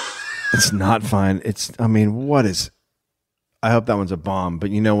 It's not fine. I hope that one's a bomb.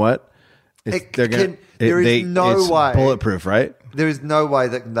 But you know what? There is no way. Bulletproof, right? There is no way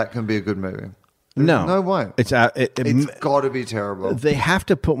that can be a good movie. No way. It's got to be terrible. They have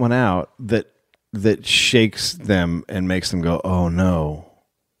to put one out that shakes them and makes them go, "Oh no,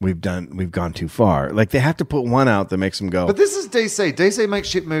 we've gone too far." Like they have to put one out that makes them go. But this is DC. DC makes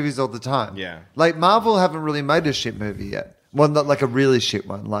shit movies all the time. Yeah. Like Marvel haven't really made a shit movie yet. Well, not like a really shit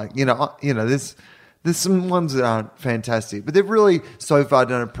one. Like there's some ones that aren't fantastic, but they've really so far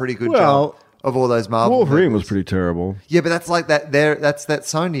done a pretty good job of all those Marvel. Wolverine movies. Was pretty terrible. Yeah, but that's like that. That's that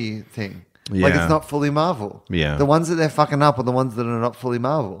Sony thing. Yeah. Like it's not fully Marvel. Yeah. The ones that they're fucking up are the ones that are not fully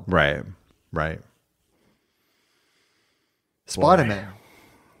Marvel. Right. Spider-Man.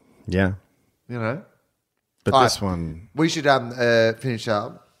 Yeah. But All this right. one... We should finish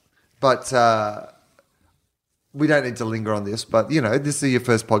up. But we don't need to linger on this. But, this is your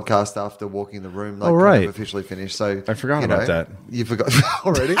first podcast after walking the room. Like, kind of officially finished. So I forgot about that. You forgot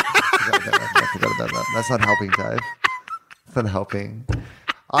already? I forgot about that. That's not helping, Dave. That's not helping.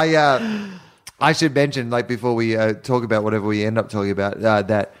 I should mention, like, before we talk about whatever we end up talking about,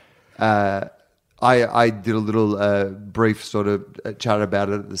 that I did a little brief sort of chat about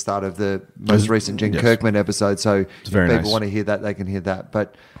it at the start of the most recent Jen Kirkman episode. So if people want to hear that, they can hear that.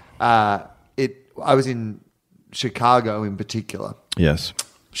 But I was in Chicago in particular. Yes.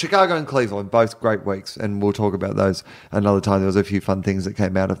 Chicago and Cleveland, both great weeks, and we'll talk about those another time. There was a few fun things that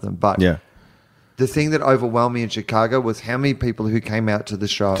came out of them. But the thing that overwhelmed me in Chicago was how many people who came out to the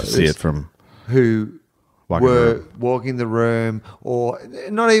show to see it from who were walking the room, or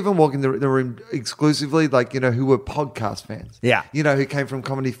not even walking the room exclusively, like, who were podcast fans. Yeah. Who came from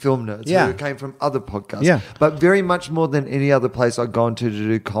Comedy Film Nerds, who came from other podcasts. Yeah. But very much more than any other place I'd gone to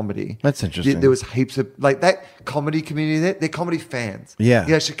do comedy. That's interesting. There was heaps of, like, that comedy community there, they're comedy fans.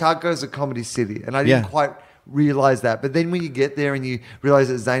 Yeah. Chicago's a comedy city, and I didn't quite realize that. But then when you get there and you realize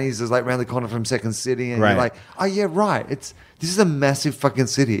that Zanies is like around the corner from Second City, and you're like, oh yeah, right. This is a massive fucking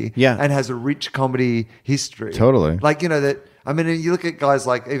city, and has a rich comedy history. Totally. Like, that. I mean, you look at guys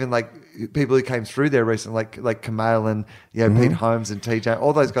like, even like people who came through there recently, like Kamal and Pete Holmes and TJ,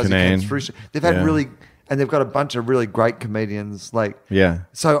 all those guys who came through. They've had and they've got a bunch of really great comedians. Like,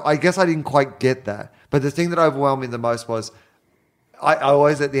 So I guess I didn't quite get that. But the thing that overwhelmed me the most was, I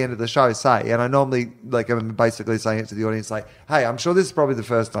always at the end of the show say, and I normally, like, I'm basically saying it to the audience, like, hey, I'm sure this is probably the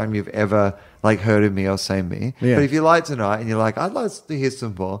first time you've ever, like, heard of me or seen me. Yeah. But if you like tonight and you're like, I'd like to hear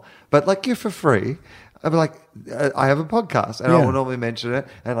some more, but, like, you're for free, I'd be like, I have a podcast, and I will normally mention it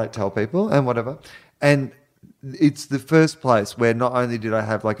and, like, tell people and whatever. And it's the first place where not only did I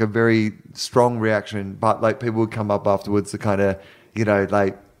have, like, a very strong reaction, but, like, people would come up afterwards to kind of,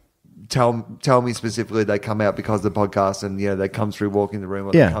 like, tell me specifically they come out because of the podcast, and they come through Walking the Room,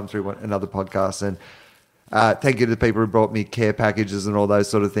 or they come through another podcast. And thank you to the people who brought me care packages and all those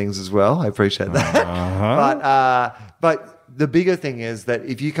sort of things as well. I appreciate that. But the bigger thing is that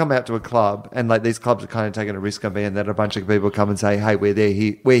if you come out to a club, and like these clubs are kind of taking a risk on me, and then a bunch of people come and say, hey, we're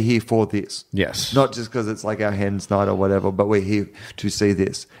here for this. Yes. Not just because it's like our hens night or whatever, but we're here to see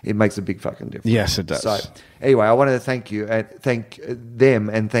this. It makes a big fucking difference. Yes, it does. So anyway, I wanted to thank you and thank them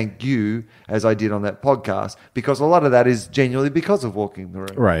and thank you, as I did on that podcast, because a lot of that is genuinely because of Walking the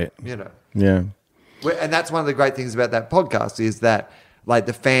Room. Right. Yeah. And that's one of the great things about that podcast is that, like,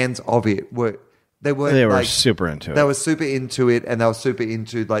 the fans of it were like, super into it. They were super into it, and they were super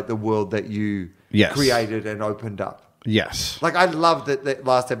into, like, the world that you created and opened up. Yes. Like, I loved that the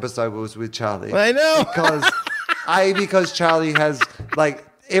last episode was with Charlie. I know. Because Charlie has, like,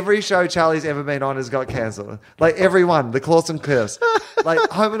 every show Charlie's ever been on has got cancelled. Like, every one. The Clawson Curse. Like,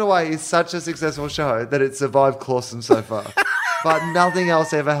 Home and Away is such a successful show that it survived Clawson so far. But nothing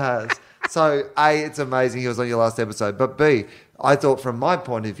else ever has. So, A, it's amazing he was on your last episode. But B, I thought from my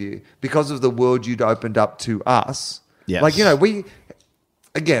point of view, because of the world you'd opened up to us, like,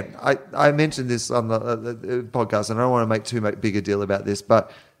 again, I mentioned this on the podcast, and I don't want to make too big a deal about this,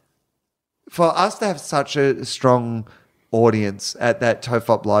 but for us to have such a strong audience at that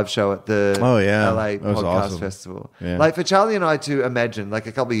TOFOP live show at the LA Podcast Festival, like for Charlie and I to imagine, like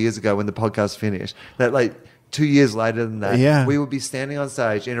a couple of years ago when the podcast finished, that like 2 years later than that, we would be standing on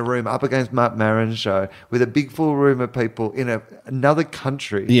stage in a room up against Mark Maron's show with a big full room of people in another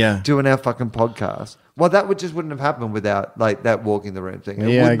country doing our fucking podcast. Well, that wouldn't have happened without, like, that Walking the Room thing.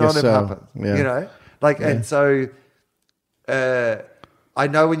 It would not have happened. Yeah. And so I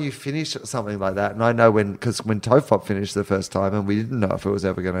know when you finish something like that, and I know because when TOFOP finished the first time, and we didn't know if it was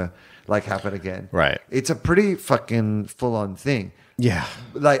ever going to, like, happen again. Right. It's a pretty fucking full-on thing. Yeah.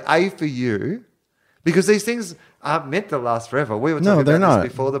 Like, for you, because these things aren't meant to last forever. We were talking about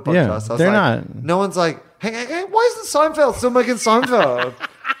this before the podcast. Yeah, they're not. No one's like, hey, why isn't Seinfeld still making Seinfeld?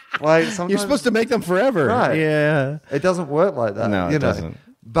 Like sometimes you're supposed to make them forever. Right. Yeah. It doesn't work like that. No, it doesn't.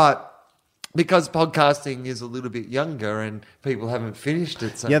 But because podcasting is a little bit younger and people haven't finished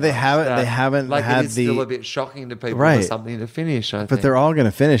it. So yeah, they haven't. They haven't like had it's still a bit shocking to people right. for something to finish. I think. But they're all going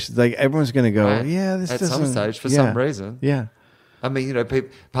to finish. Like everyone's going to go. Right. Yeah, this at doesn't, some stage for yeah. some reason. Yeah. I mean, you know,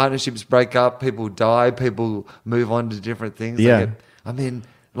 partnerships break up, people die, people move on to different things. Yeah. I mean,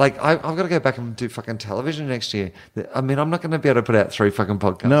 like, I've got to go back and do fucking television next year. I mean, I'm not going to be able to put out 3 fucking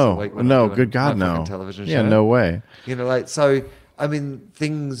podcasts a week. No, good God, no. Fucking television show. Yeah, no way. You know, like, so, I mean,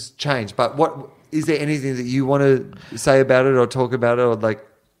 things change. But is there anything that you want to say about it or talk about it or like?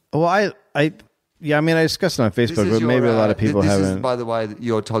 Well, I discussed it on Facebook, but maybe a lot of people haven't. This is, by the way,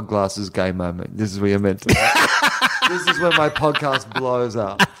 your Todd Glass's gay moment. This is where you're meant to. This is where my podcast blows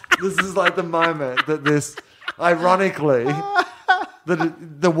up. This is like the moment that this, ironically,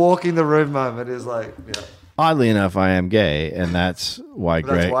 the walk in the room moment is like, yeah. Oddly enough, I am gay, and that's why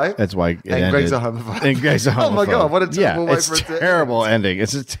Greg. That's why it ended. Greg's a homophobe. And Greg's a homophobe. Oh my God, what a terrible way it's for it to terrible end. ending.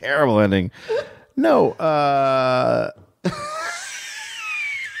 It's a terrible ending. No, I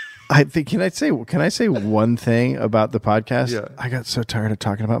think can I say one thing about the podcast? Yeah. I got so tired of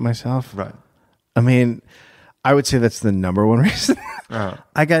talking about myself. Right. I mean, I would say that's the number one reason. Uh-huh.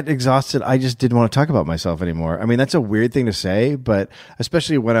 I got exhausted. I just didn't want to talk about myself anymore. I mean, that's a weird thing to say, but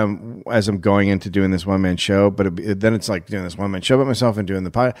especially as I'm going into doing this one-man show, but then it's like doing this one-man show about myself and doing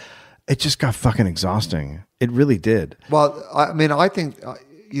the podcast. It just got fucking exhausting. It really did. Well, I mean, I think,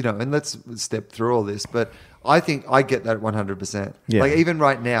 you know, and let's step through all this, but I think I get that 100%. Yeah. Like even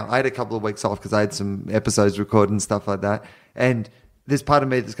right now, I had a couple of weeks off because I had some episodes recorded and stuff like that. And there's part of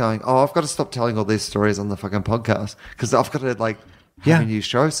me that's going, oh, I've got to stop telling all these stories on the fucking podcast because I've got to like have a new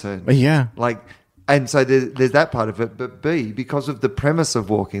show soon. Yeah. Like, and so there's that part of it. But B, because of the premise of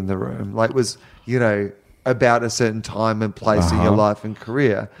Walking the Room, like was, you know, about a certain time and place in your life and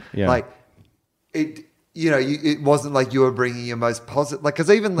career. Yeah. Like it, you know, it wasn't like you were bringing your most positive, like, because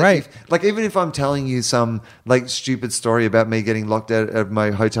even like, even if I'm telling you some like stupid story about me getting locked out of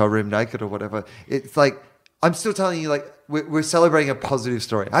my hotel room naked or whatever, it's like I'm still telling you like we're celebrating a positive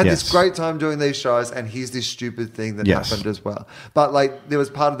story. I had this great time doing these shows, and here's this stupid thing that happened as well. But like there was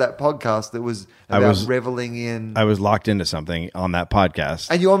part of that podcast that was about reveling in. I was locked into something on that podcast,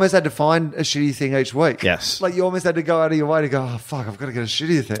 and you almost had to find a shitty thing each week. Yes, like you almost had to go out of your way to go, oh fuck, I've got to get a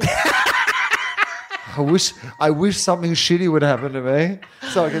shitty thing. I wish something shitty would happen to me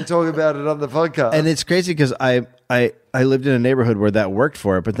so I can talk about it on the podcast. And it's crazy because I lived in a neighborhood where that worked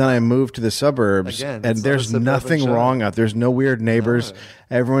for it, but then I moved to the suburbs, and there's nothing wrong out. There's no weird neighbors.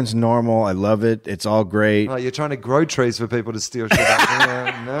 No. Everyone's normal. I love it. It's all great. Oh, you're trying to grow trees for people to steal shit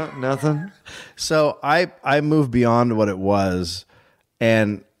up. No, nothing. So I moved beyond what it was,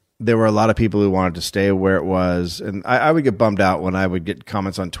 and there were a lot of people who wanted to stay where it was. And I would get bummed out when I would get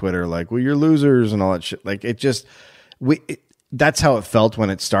comments on Twitter like, well, you're losers and all that shit. Like that's how it felt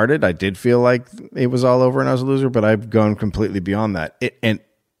when it started. I did feel like it was all over and I was a loser, but I've gone completely beyond that.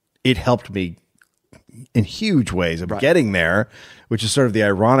 It helped me in huge ways of getting there, which is sort of the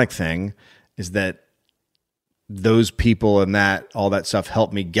ironic thing is that those people and all that stuff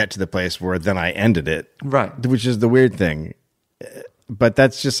helped me get to the place where then I ended it. Right. Which is the weird thing. But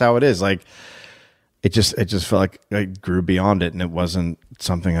that's just how it is. Like it just felt like I grew beyond it, and it wasn't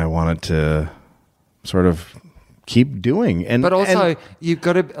something I wanted to sort of keep doing. But also, you've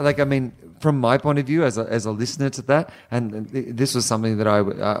got to like. I mean, from my point of view, as a listener to that, and this was something that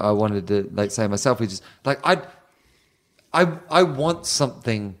I wanted to like say myself, which is like I want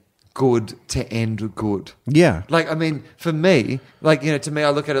something good to end good. Yeah. Like I mean, for me, like you know, to me,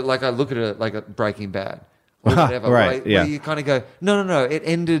 I look at it like a Breaking Bad. Or whatever, right? Where you kind of go, no. It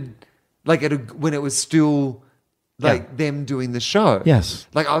ended like when it was still like them doing the show. Yes.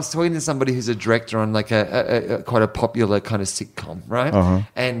 Like I was talking to somebody who's a director on like a quite a popular kind of sitcom, right? Uh-huh.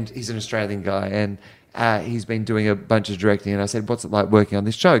 And he's an Australian guy, and he's been doing a bunch of directing. And I said, "What's it like working on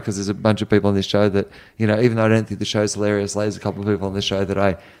this show?" Because there's a bunch of people on this show that you know, even though I don't think the show's hilarious, there's a couple of people on the show that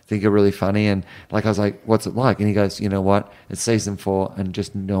I think are really funny. And like I was like, "What's it like?" And he goes, "You know what? It's season 4, and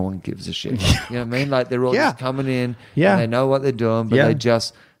just no one gives a shit." You know what I mean? Like they're all just coming in, and they know what they're doing, but they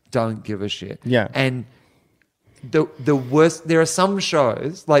just don't give a shit. Yeah, and the worst. There are some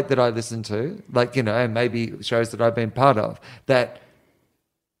shows like that I listen to, like you know, and maybe shows that I've been part of that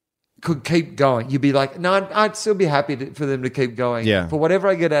could keep going. You'd be like, no, I'd still be happy for them to keep going. Yeah. For whatever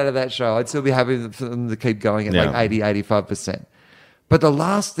I get out of that show, I'd still be happy for them to keep going at like 80, 85%. But the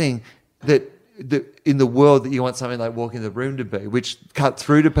last thing that in the world that you want something like Walking the Room to be, which cut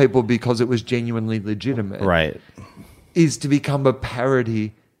through to people because it was genuinely legitimate, right, is to become a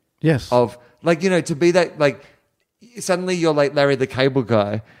parody of like, you know, to be that like suddenly you're like Larry the Cable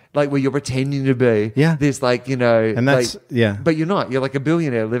Guy like where you're pretending to be this, like, you know, and that's but you're not. You're like a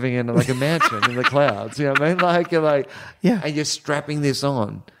billionaire living in like a mansion in the clouds. You know what I mean? Like you're like, and you're strapping this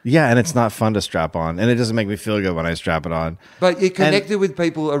on. Yeah, and it's not fun to strap on, and it doesn't make me feel good when I strap it on. But you connected with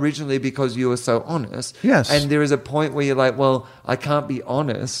people originally because you were so honest. Yes, and there is a point where you're like, well, I can't be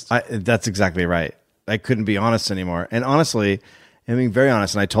honest. That's exactly right. I couldn't be honest anymore, and honestly. I mean, very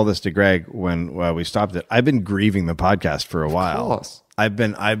honest, and I told this to Greg when we stopped it. I've been grieving the podcast for a while. Of course. I've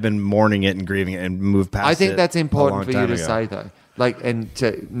been mourning it and grieving it and moved past it. I think that's important for you to say, though, like, and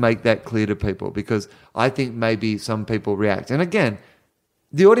to make that clear to people, because I think maybe some people react. And again,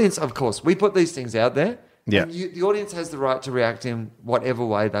 the audience, of course, we put these things out there. Yeah. And the audience has the right to react in whatever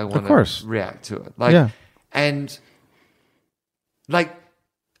way they want to react to it. Like, and like.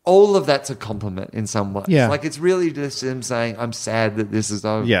 All of that's a compliment in some ways. Yeah. Like, it's really just him saying, I'm sad that this is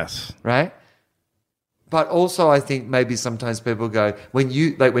over. Yes. Right? But also, I think maybe sometimes people go,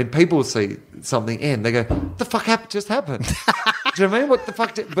 when people see something end, they go, what the fuck just happened? Do you know what I mean? What the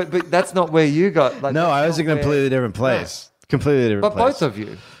fuck? But that's not where you got. Like, no, I was in a completely different place. Yeah. Completely different place. But both of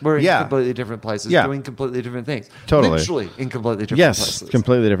you were in completely different places doing completely different things. Totally. Literally in completely different places. Yes,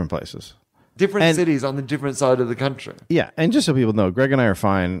 completely different places. Different cities on the different side of the country. Yeah, and just so people know, Greg and I are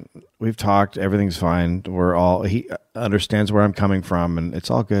fine. We've talked. Everything's fine. He understands where I'm coming from, and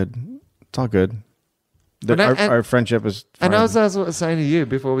it's all good. It's all good. Our friendship is fine. And I was saying to you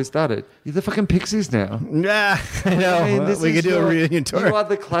before we started, you're the fucking Pixies now. Yeah, I know. I mean, we could do a reunion tour. You are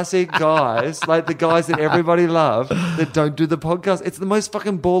the classic guys, like the guys that everybody loves that don't do the podcast. It's the most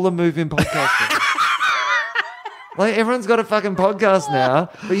fucking baller move in podcasting. Like, everyone's got a fucking podcast now,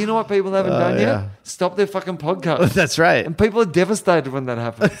 but you know what people haven't done yet? Stop their fucking podcast. That's right. And people are devastated when that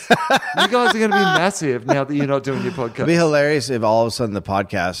happens. You guys are going to be massive now that you're not doing your podcast. It'd be hilarious if all of a sudden the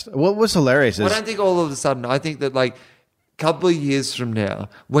podcast... What was hilarious is... I don't think all of a sudden. I think that, like, a couple of years from now,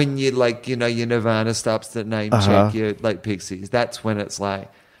 when you, like, you know, your Nirvana stops to name check your, like, Pixies, that's when it's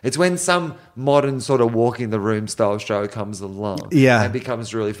like... It's when some modern sort of walk in the room style show comes along and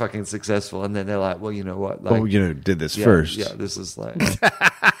becomes really fucking successful. And then they're like, well, you know what? Like, did this first. Yeah, this is like...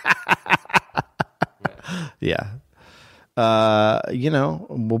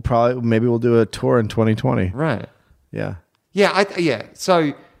 maybe we'll do a tour in 2020. Right. Yeah. Yeah.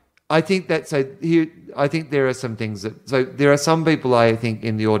 So I think I think there are some things so there are some people I think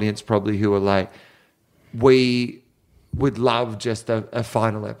in the audience probably who are like, we would love just a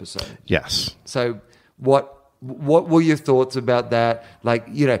final episode. Yes. So what were your thoughts about that? Like,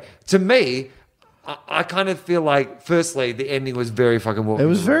 you know, to me, I kind of feel like, firstly, the ending was very fucking walking. It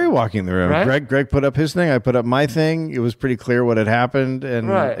was very walking the room. Right? Greg put up his thing. I put up my thing. It was pretty clear what had happened, and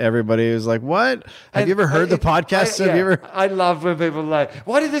everybody was like, "What? Have you ever heard the podcast? Have you ever?" I love when people are like,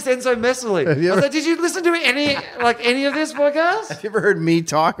 "Why did this end so messily?" I was like, "Did you listen to any of this podcast? Have you ever heard me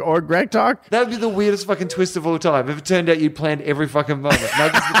talk or Greg talk?" That would be the weirdest fucking twist of all time. If it turned out you planned every fucking moment. No,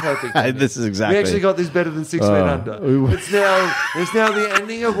 this is the perfect ending. This is exactly. We actually got this better than 6 Feet Under. It's now the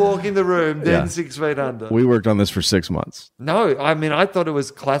ending of Walking the Room, then 6 Feet Under. We worked on this for 6 months. No, I mean, I thought it was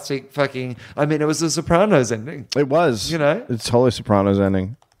classic fucking... I mean, it was a Sopranos ending. It was. You know? It's totally Sopranos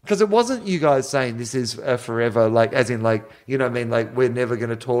ending. Because it wasn't you guys saying this is forever, like, as in, like, you know what I mean? Like, we're never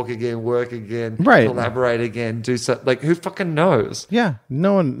going to talk again, work again, collaborate again, do so. Like, who fucking knows? Yeah.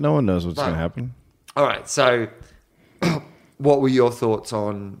 No one knows what's going to happen. All right. So, what were your thoughts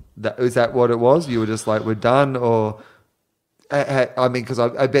on that? Is that what it was? You were just like, we're done, or... I mean, because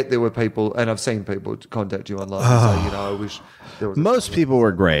I bet there were people, and I've seen people contact you online and say, you know, I wish there was... Most people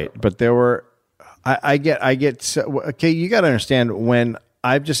were great, but there were... I get so, okay, you got to understand, when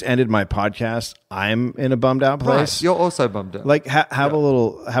I've just ended my podcast, I'm in a bummed out place. Right. You're also bummed out. Like, have a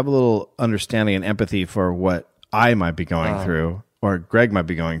little understanding and empathy for what I might be going through, or Greg might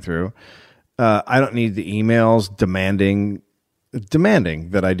be going through. I don't need the emails demanding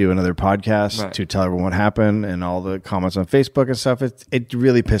that I do another podcast to tell everyone what happened, and all the comments on Facebook and stuff. It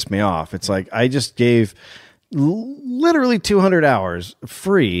really pissed me off. It's like, I just gave literally 200 hours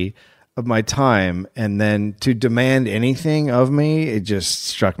free of my time, and then to demand anything of me, it just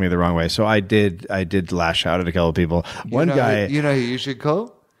struck me the wrong way. So I did lash out at a couple of people. One guy, you know who you should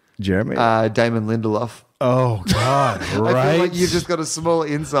call? Jeremy, Damon Lindelof. Oh God! Right? I feel like you've just got a small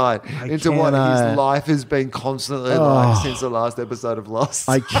insight into what his life has been constantly like since the last episode of Lost.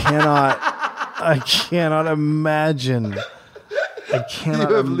 I cannot imagine. You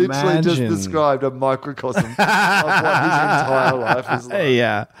have literally just described a microcosm of what his entire life is like.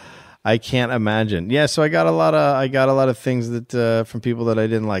 Yeah, I can't imagine. Yeah, so I got a lot of things that from people that I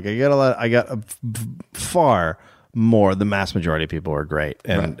didn't like. I got far more. The mass majority of people were great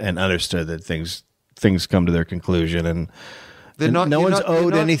and understood that things come to their conclusion, and No one's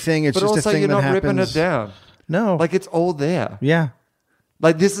owed anything. It's just a thing that happens. But also, you're not ripping it down. No. Like, it's all there. Yeah.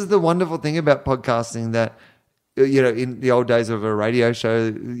 Like, this is the wonderful thing about podcasting that, in the old days of a radio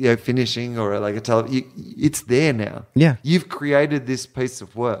show, finishing or like a it's there now. Yeah. You've created this piece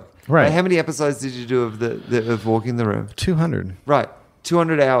of work. Right. Like, how many episodes did you do of Walking the Room? 200. Right.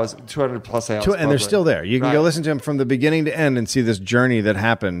 200 hours, 200 plus hours. And they're still there. You can go listen to them from the beginning to end and see this journey that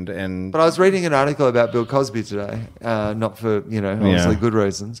happened. But I was reading an article about Bill Cosby today, not for, obviously good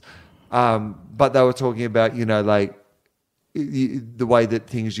reasons. But they were talking about, like, the way that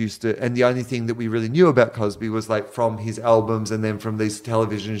things used to, and the only thing that we really knew about Cosby was like from his albums and then from these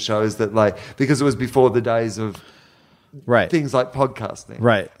television shows that, like, because it was before the days of things like podcasting.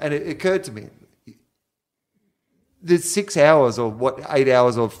 Right. And it occurred to me, there's 6 hours or 8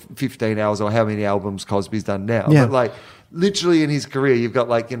 hours or 15 hours or how many albums Cosby's done now. Yeah. But like literally in his career, you've got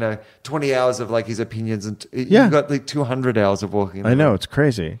like, 20 hours of like his opinions and you've got like 200 hours of Walking. I know, it's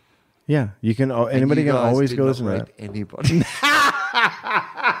crazy. Yeah, you can. Anybody can always go listen to that. Anybody.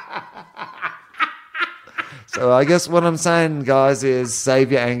 So I guess what I'm saying, guys, is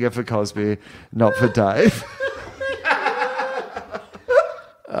save your anger for Cosby, not for Dave.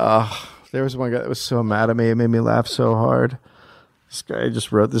 There was one guy that was so mad at me. It made me laugh so hard. This guy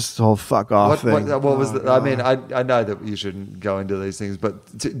just wrote this whole fuck off thing. What was the? I mean, I know that you shouldn't go into these things,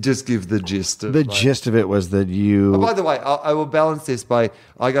 but just give the gist of gist of it was that you. Oh, by the way, I will balance this by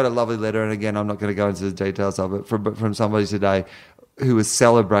I got a lovely letter, and again, I'm not going to go into the details of it, from somebody today who was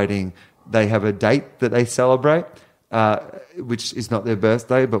celebrating. They have a date that they celebrate, which is not their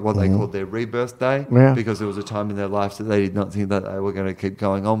birthday, but what they called their rebirth day, because there was a time in their life that they did not think that they were going to keep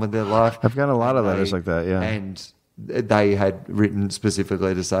going on with their life. I've got a lot of letters like that, yeah. And they had written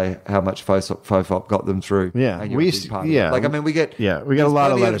specifically to say how much FOFOP got them through. Yeah, and we get a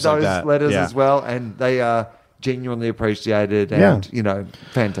lot of letters those like that. letters as well, and they are genuinely appreciated and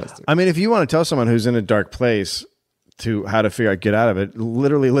fantastic. I mean, if you want to tell someone who's in a dark place to how to figure out get out of it,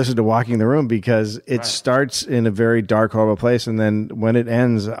 literally listen to Walking the Room, because it starts in a very dark, horrible place, and then when it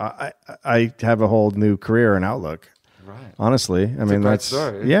ends, I have a whole new career and outlook. Right. Honestly, I mean, that's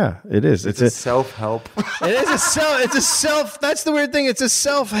story. Yeah, it is. It's a self-help. It is it's a self. That's the weird thing. It's a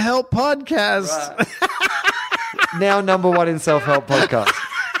self-help podcast. Right. Now, #1 in self-help podcast.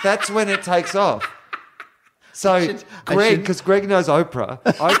 That's when it takes off. So because Greg knows Oprah.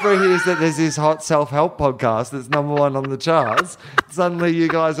 Oprah hears that there's this hot self-help podcast that's #1 on the charts. Suddenly you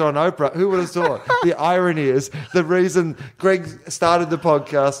guys are on Oprah. Who would have thought? The irony is the reason Greg started the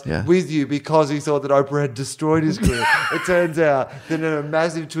podcast with you because he thought that Oprah had destroyed his career. It turns out that in a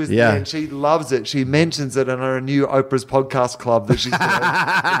massive twist and she loves it. She mentions it in her new Oprah's podcast club that she's doing. She's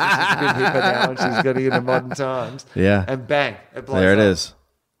a bit hipper now and she's getting into modern times. Yeah. And bang, it blows there it up. is.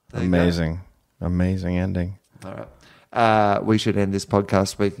 Amazing. Amazing ending. All right. We should end this podcast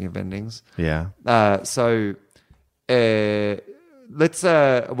speaking of endings. Yeah. Let's,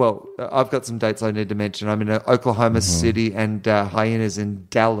 I've got some dates I need to mention. I'm in Oklahoma City and Hyenas in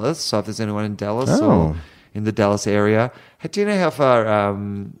Dallas. So if there's anyone in Dallas or in the Dallas area. Do you know how far,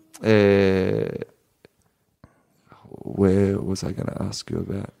 where was I going to ask you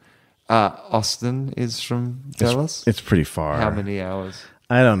about? Austin is from Dallas? It's pretty far. How many hours?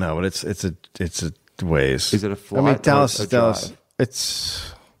 I don't know, but it's a ways. Is it a flight? I mean, Dallas. Drive?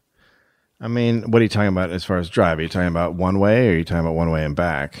 It's. I mean, what are you talking about as far as drive? Are you talking about one way, or are you talking about one way and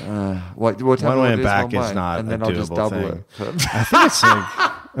back? One way and back is not and then a I'll just double thing. it.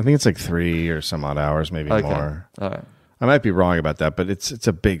 I think it's like 3 or some odd hours, maybe more. All right. I might be wrong about that, but it's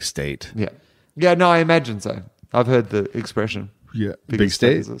a big state. Yeah. Yeah. No, I imagine so. I've heard the expression. Yeah. Big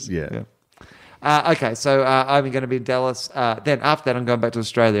state. Yeah. Okay, so I'm going to be in Dallas. Then after that, I'm going back to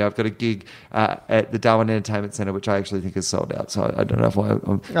Australia. I've got a gig at the Darwin Entertainment Centre, which I actually think is sold out. So I don't know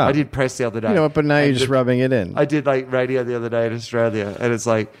if I did press the other day. You know what, but now you're just rubbing it in. I did like radio the other day in Australia, and it's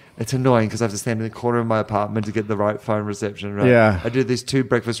like, it's annoying because I have to stand in the corner of my apartment to get the right phone reception. Right? Yeah. I did these 2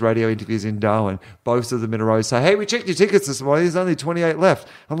 breakfast radio interviews in Darwin. Both of them in a row say, hey, we checked your tickets this morning. There's only 28 left.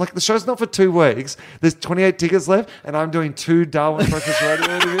 I'm like, the show's not for 2 weeks. There's 28 tickets left, and I'm doing 2 Darwin breakfast radio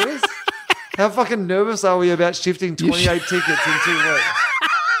interviews. How fucking nervous are we about shifting 28 tickets in 2 weeks?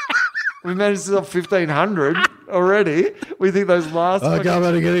 We managed to sell 1,500 already. We think those last... Oh,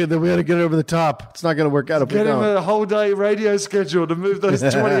 God, we got to get it over the top. It's not going to work out. Get him a whole day radio schedule to move those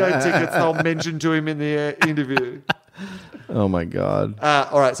 28 tickets they'll mention to him in the interview. Oh my God.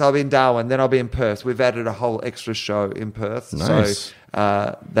 All right, so I'll be in Darwin, then I'll be in Perth. We've added a whole extra show in Perth. Nice. So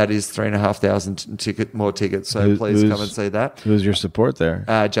that is 3,500 more tickets. So please come and see that. Who's your support there?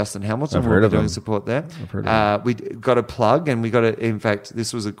 Justin Hamilton. I've heard of doing him. support there. I've heard of him. We got a plug, and we got a. In fact,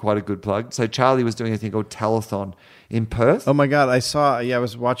 this was quite a good plug. So Charlie was doing a thing called Telethon in Perth. Oh my God, I saw. Yeah, I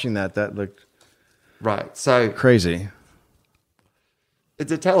was watching that. That looked right. So crazy.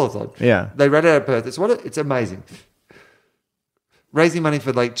 It's a telethon. Yeah. They ran it out of Perth. It's amazing. Raising money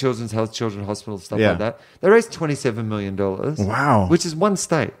for like children's health, children's hospitals, stuff like that. They raised $27 million. Wow. Which is one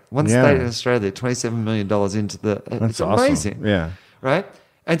state. One state in Australia, $27 million into the... That's it's amazing. Awesome. Yeah. Right?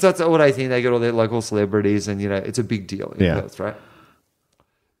 And so it's all day thing. They got all their local celebrities and, it's a big deal in Perth, right?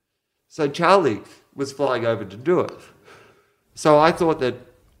 So Charlie was flying over to do it. So I thought that...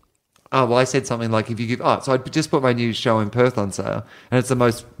 Oh, well, I said something like, if you give... Oh, so I just put my new show in Perth on sale, and it's the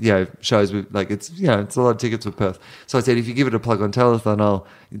most, shows with, like, it's, it's a lot of tickets with Perth. So I said, if you give it a plug on telethon, I'll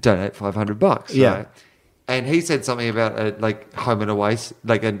donate $500. Yeah. Right? And he said something about, like, home and away,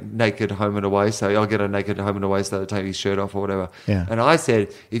 like a naked home and away. So I'll get a naked home and away star to take his shirt off or whatever. Yeah. And I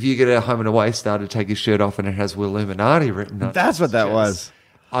said, if you get a home and away star to take his shirt off and it has Illuminati written on it. That's what that was.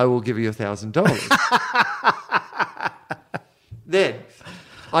 I will give you $1,000. Then...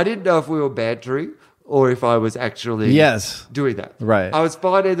 I didn't know if we were bantering or if I was actually doing that. Right. I was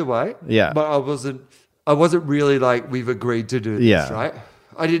fine either way. Yeah. But I wasn't really like, we've agreed to do this, right?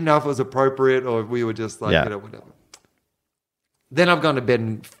 I didn't know if it was appropriate or if we were just like, whatever. Then I've gone to bed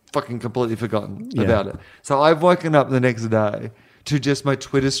and fucking completely forgotten about it. So I've woken up the next day to just my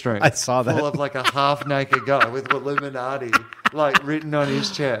Twitter stream. I saw that. Full of like a half-naked guy with Illuminati like written on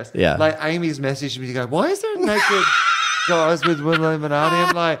his chest. Yeah. Like Amy's messaged me to go, why is there a naked... guys with Illuminati?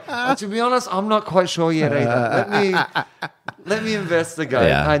 I'm like, to be honest, I'm not quite sure yet either. Let me investigate.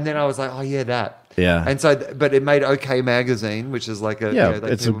 Yeah. And then I was like, oh yeah, that. Yeah. And so, but it made OK Magazine, which is like a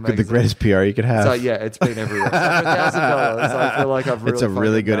it's the greatest PR you could have. So yeah, it's been everywhere. So for $1,000, I feel like I've really. It's a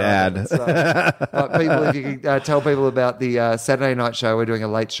really good ad. So, people, if you can tell people about the Saturday night show, we're doing a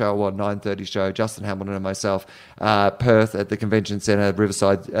late show, 9:30 show. Justin Hamilton and myself, Perth at the Convention Centre,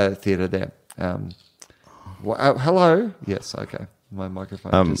 Riverside Theatre there. Hello. Yes. Okay. My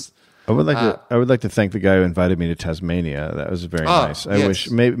microphone. I would like to thank the guy who invited me to Tasmania. That was very nice. I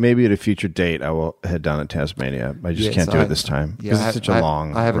wish maybe at a future date I will head down to Tasmania. I just can't do it this time because it's such a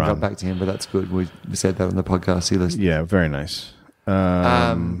long. I haven't run. got back to him, but that's good. We said that on the podcast. He listened. Yeah, very nice.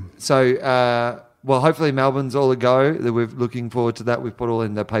 Well, hopefully Melbourne's all a go. We're looking forward to that. We've put all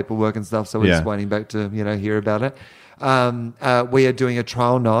in the paperwork and stuff, so we're just waiting back to hear about it. We are doing a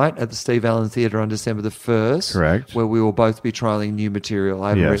trial night at the Steve Allen Theatre on December the 1st. Correct. Where we will both be trialling new material. I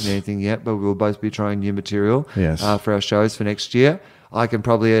haven't written anything yet, but we will both be trying new material for our shows for next year. I can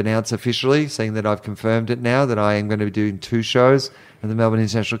probably announce officially, seeing that I've confirmed it now, that I am going to be doing 2 shows at the Melbourne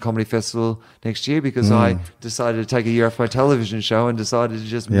International Comedy Festival next year because I decided to take a year off my television show and decided to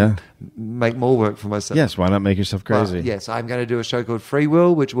just make more work for myself. Yes, why not make yourself crazy? Yes, I'm going to do a show called Free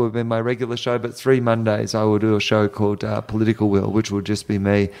Will, which will be my regular show, but 3 Mondays I will do a show called Political Will, which will just be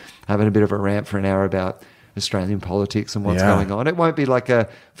me having a bit of a rant for an hour about Australian politics and what's going on. It won't be like a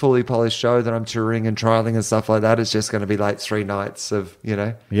fully polished show that I'm touring and trialing and stuff like that. It's just going to be like 3 nights of,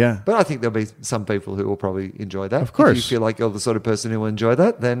 Yeah. But I think there'll be some people who will probably enjoy that. Of course. If you feel like you're the sort of person who will enjoy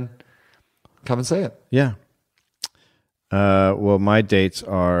that, then come and see it. Yeah. Well, my dates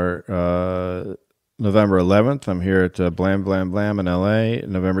are November 11th. I'm here at Blam Blam Blam in LA.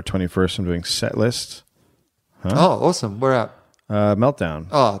 November 21st, I'm doing Set List. Oh, awesome. We're out. Meltdown.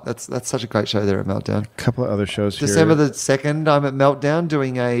 Oh, that's such a great show there at Meltdown. A couple of other shows December here. the 2nd, I'm at Meltdown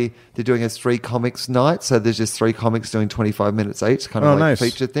they're doing a 3 comics night. So there's just 3 comics doing 25 minutes each, kind of nice.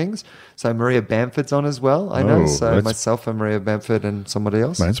 feature things. So Maria Bamford's on as well, I know. So myself and Maria Bamford and somebody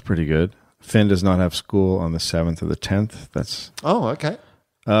else. That's pretty good. Finn does not have school on the 7th or the 10th. That's okay.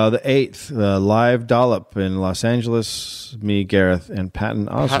 The 8th, the live dollop in Los Angeles. Me, Gareth, and Patton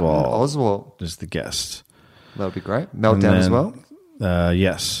Oswalt is the guest. That would be great. Meltdown as well?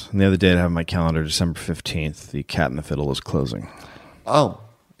 Yes. And the other day I have on my calendar, December 15th, the Cat and the Fiddle is closing. Oh,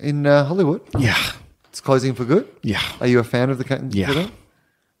 in Hollywood? Yeah. It's closing for good? Yeah. Are you a fan of the Cat and Fiddle?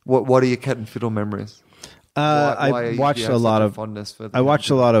 What are your Cat and Fiddle memories? I watched a lot of fondness for I watched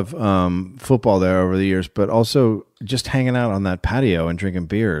a lot of football there over the years, but also just hanging out on that patio and drinking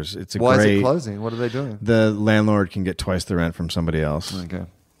beers. Why is it closing? What are they doing? The landlord can get twice the rent from somebody else. Okay.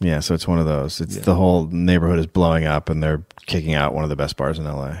 Yeah, so it's one of those. It's the whole neighborhood is blowing up, and they're kicking out one of the best bars in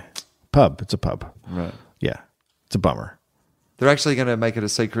LA. Pub. It's a pub. Right. Yeah. It's a bummer. They're actually going to make it a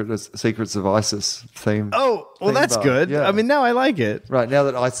Secrets of ISIS theme. Oh, well, that's bar. good. Yeah. I mean, now I like it. Right, now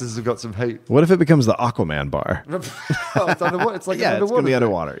that ISIS have got some heat. What if it becomes the Aquaman bar? It's underwater. It's like yeah, an underwater. it's going to be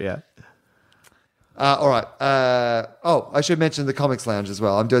underwater, yeah. All right. I should mention the Comics Lounge as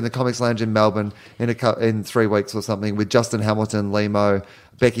well. I'm doing the Comics Lounge in Melbourne in 3 weeks or something with Justin Hamilton, Limo,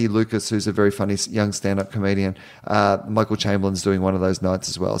 Becky Lucas, who's a very funny young stand-up comedian. Michael Chamberlain's doing one of those nights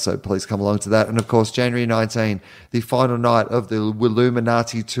as well, so please come along to that. And, of course, January 19, the final night of the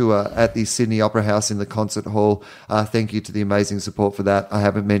Illuminati tour at the Sydney Opera House in the Concert Hall. Thank you to the amazing support for that. I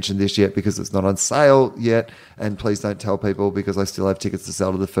haven't mentioned this yet because it's not on sale yet, and please don't tell people because I still have tickets to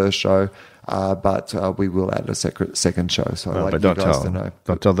sell to the first show. But we will add a second show, so I'd like you guys to know.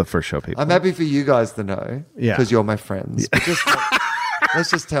 Don't tell the first show people. I'm happy for you guys to know because you're my friends. But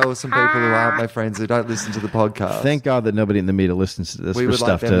let's just tell some people who aren't my friends who don't listen to the podcast. Thank God that nobody in the media listens to this. We would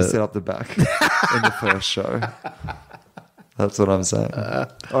like them to sit up the back in the first show. That's what I'm saying.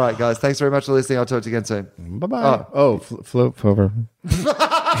 All right, guys. Thanks very much for listening. I'll talk to you again soon. Bye-bye. Flip over.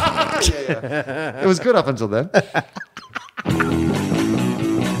 yeah. It was good up until then.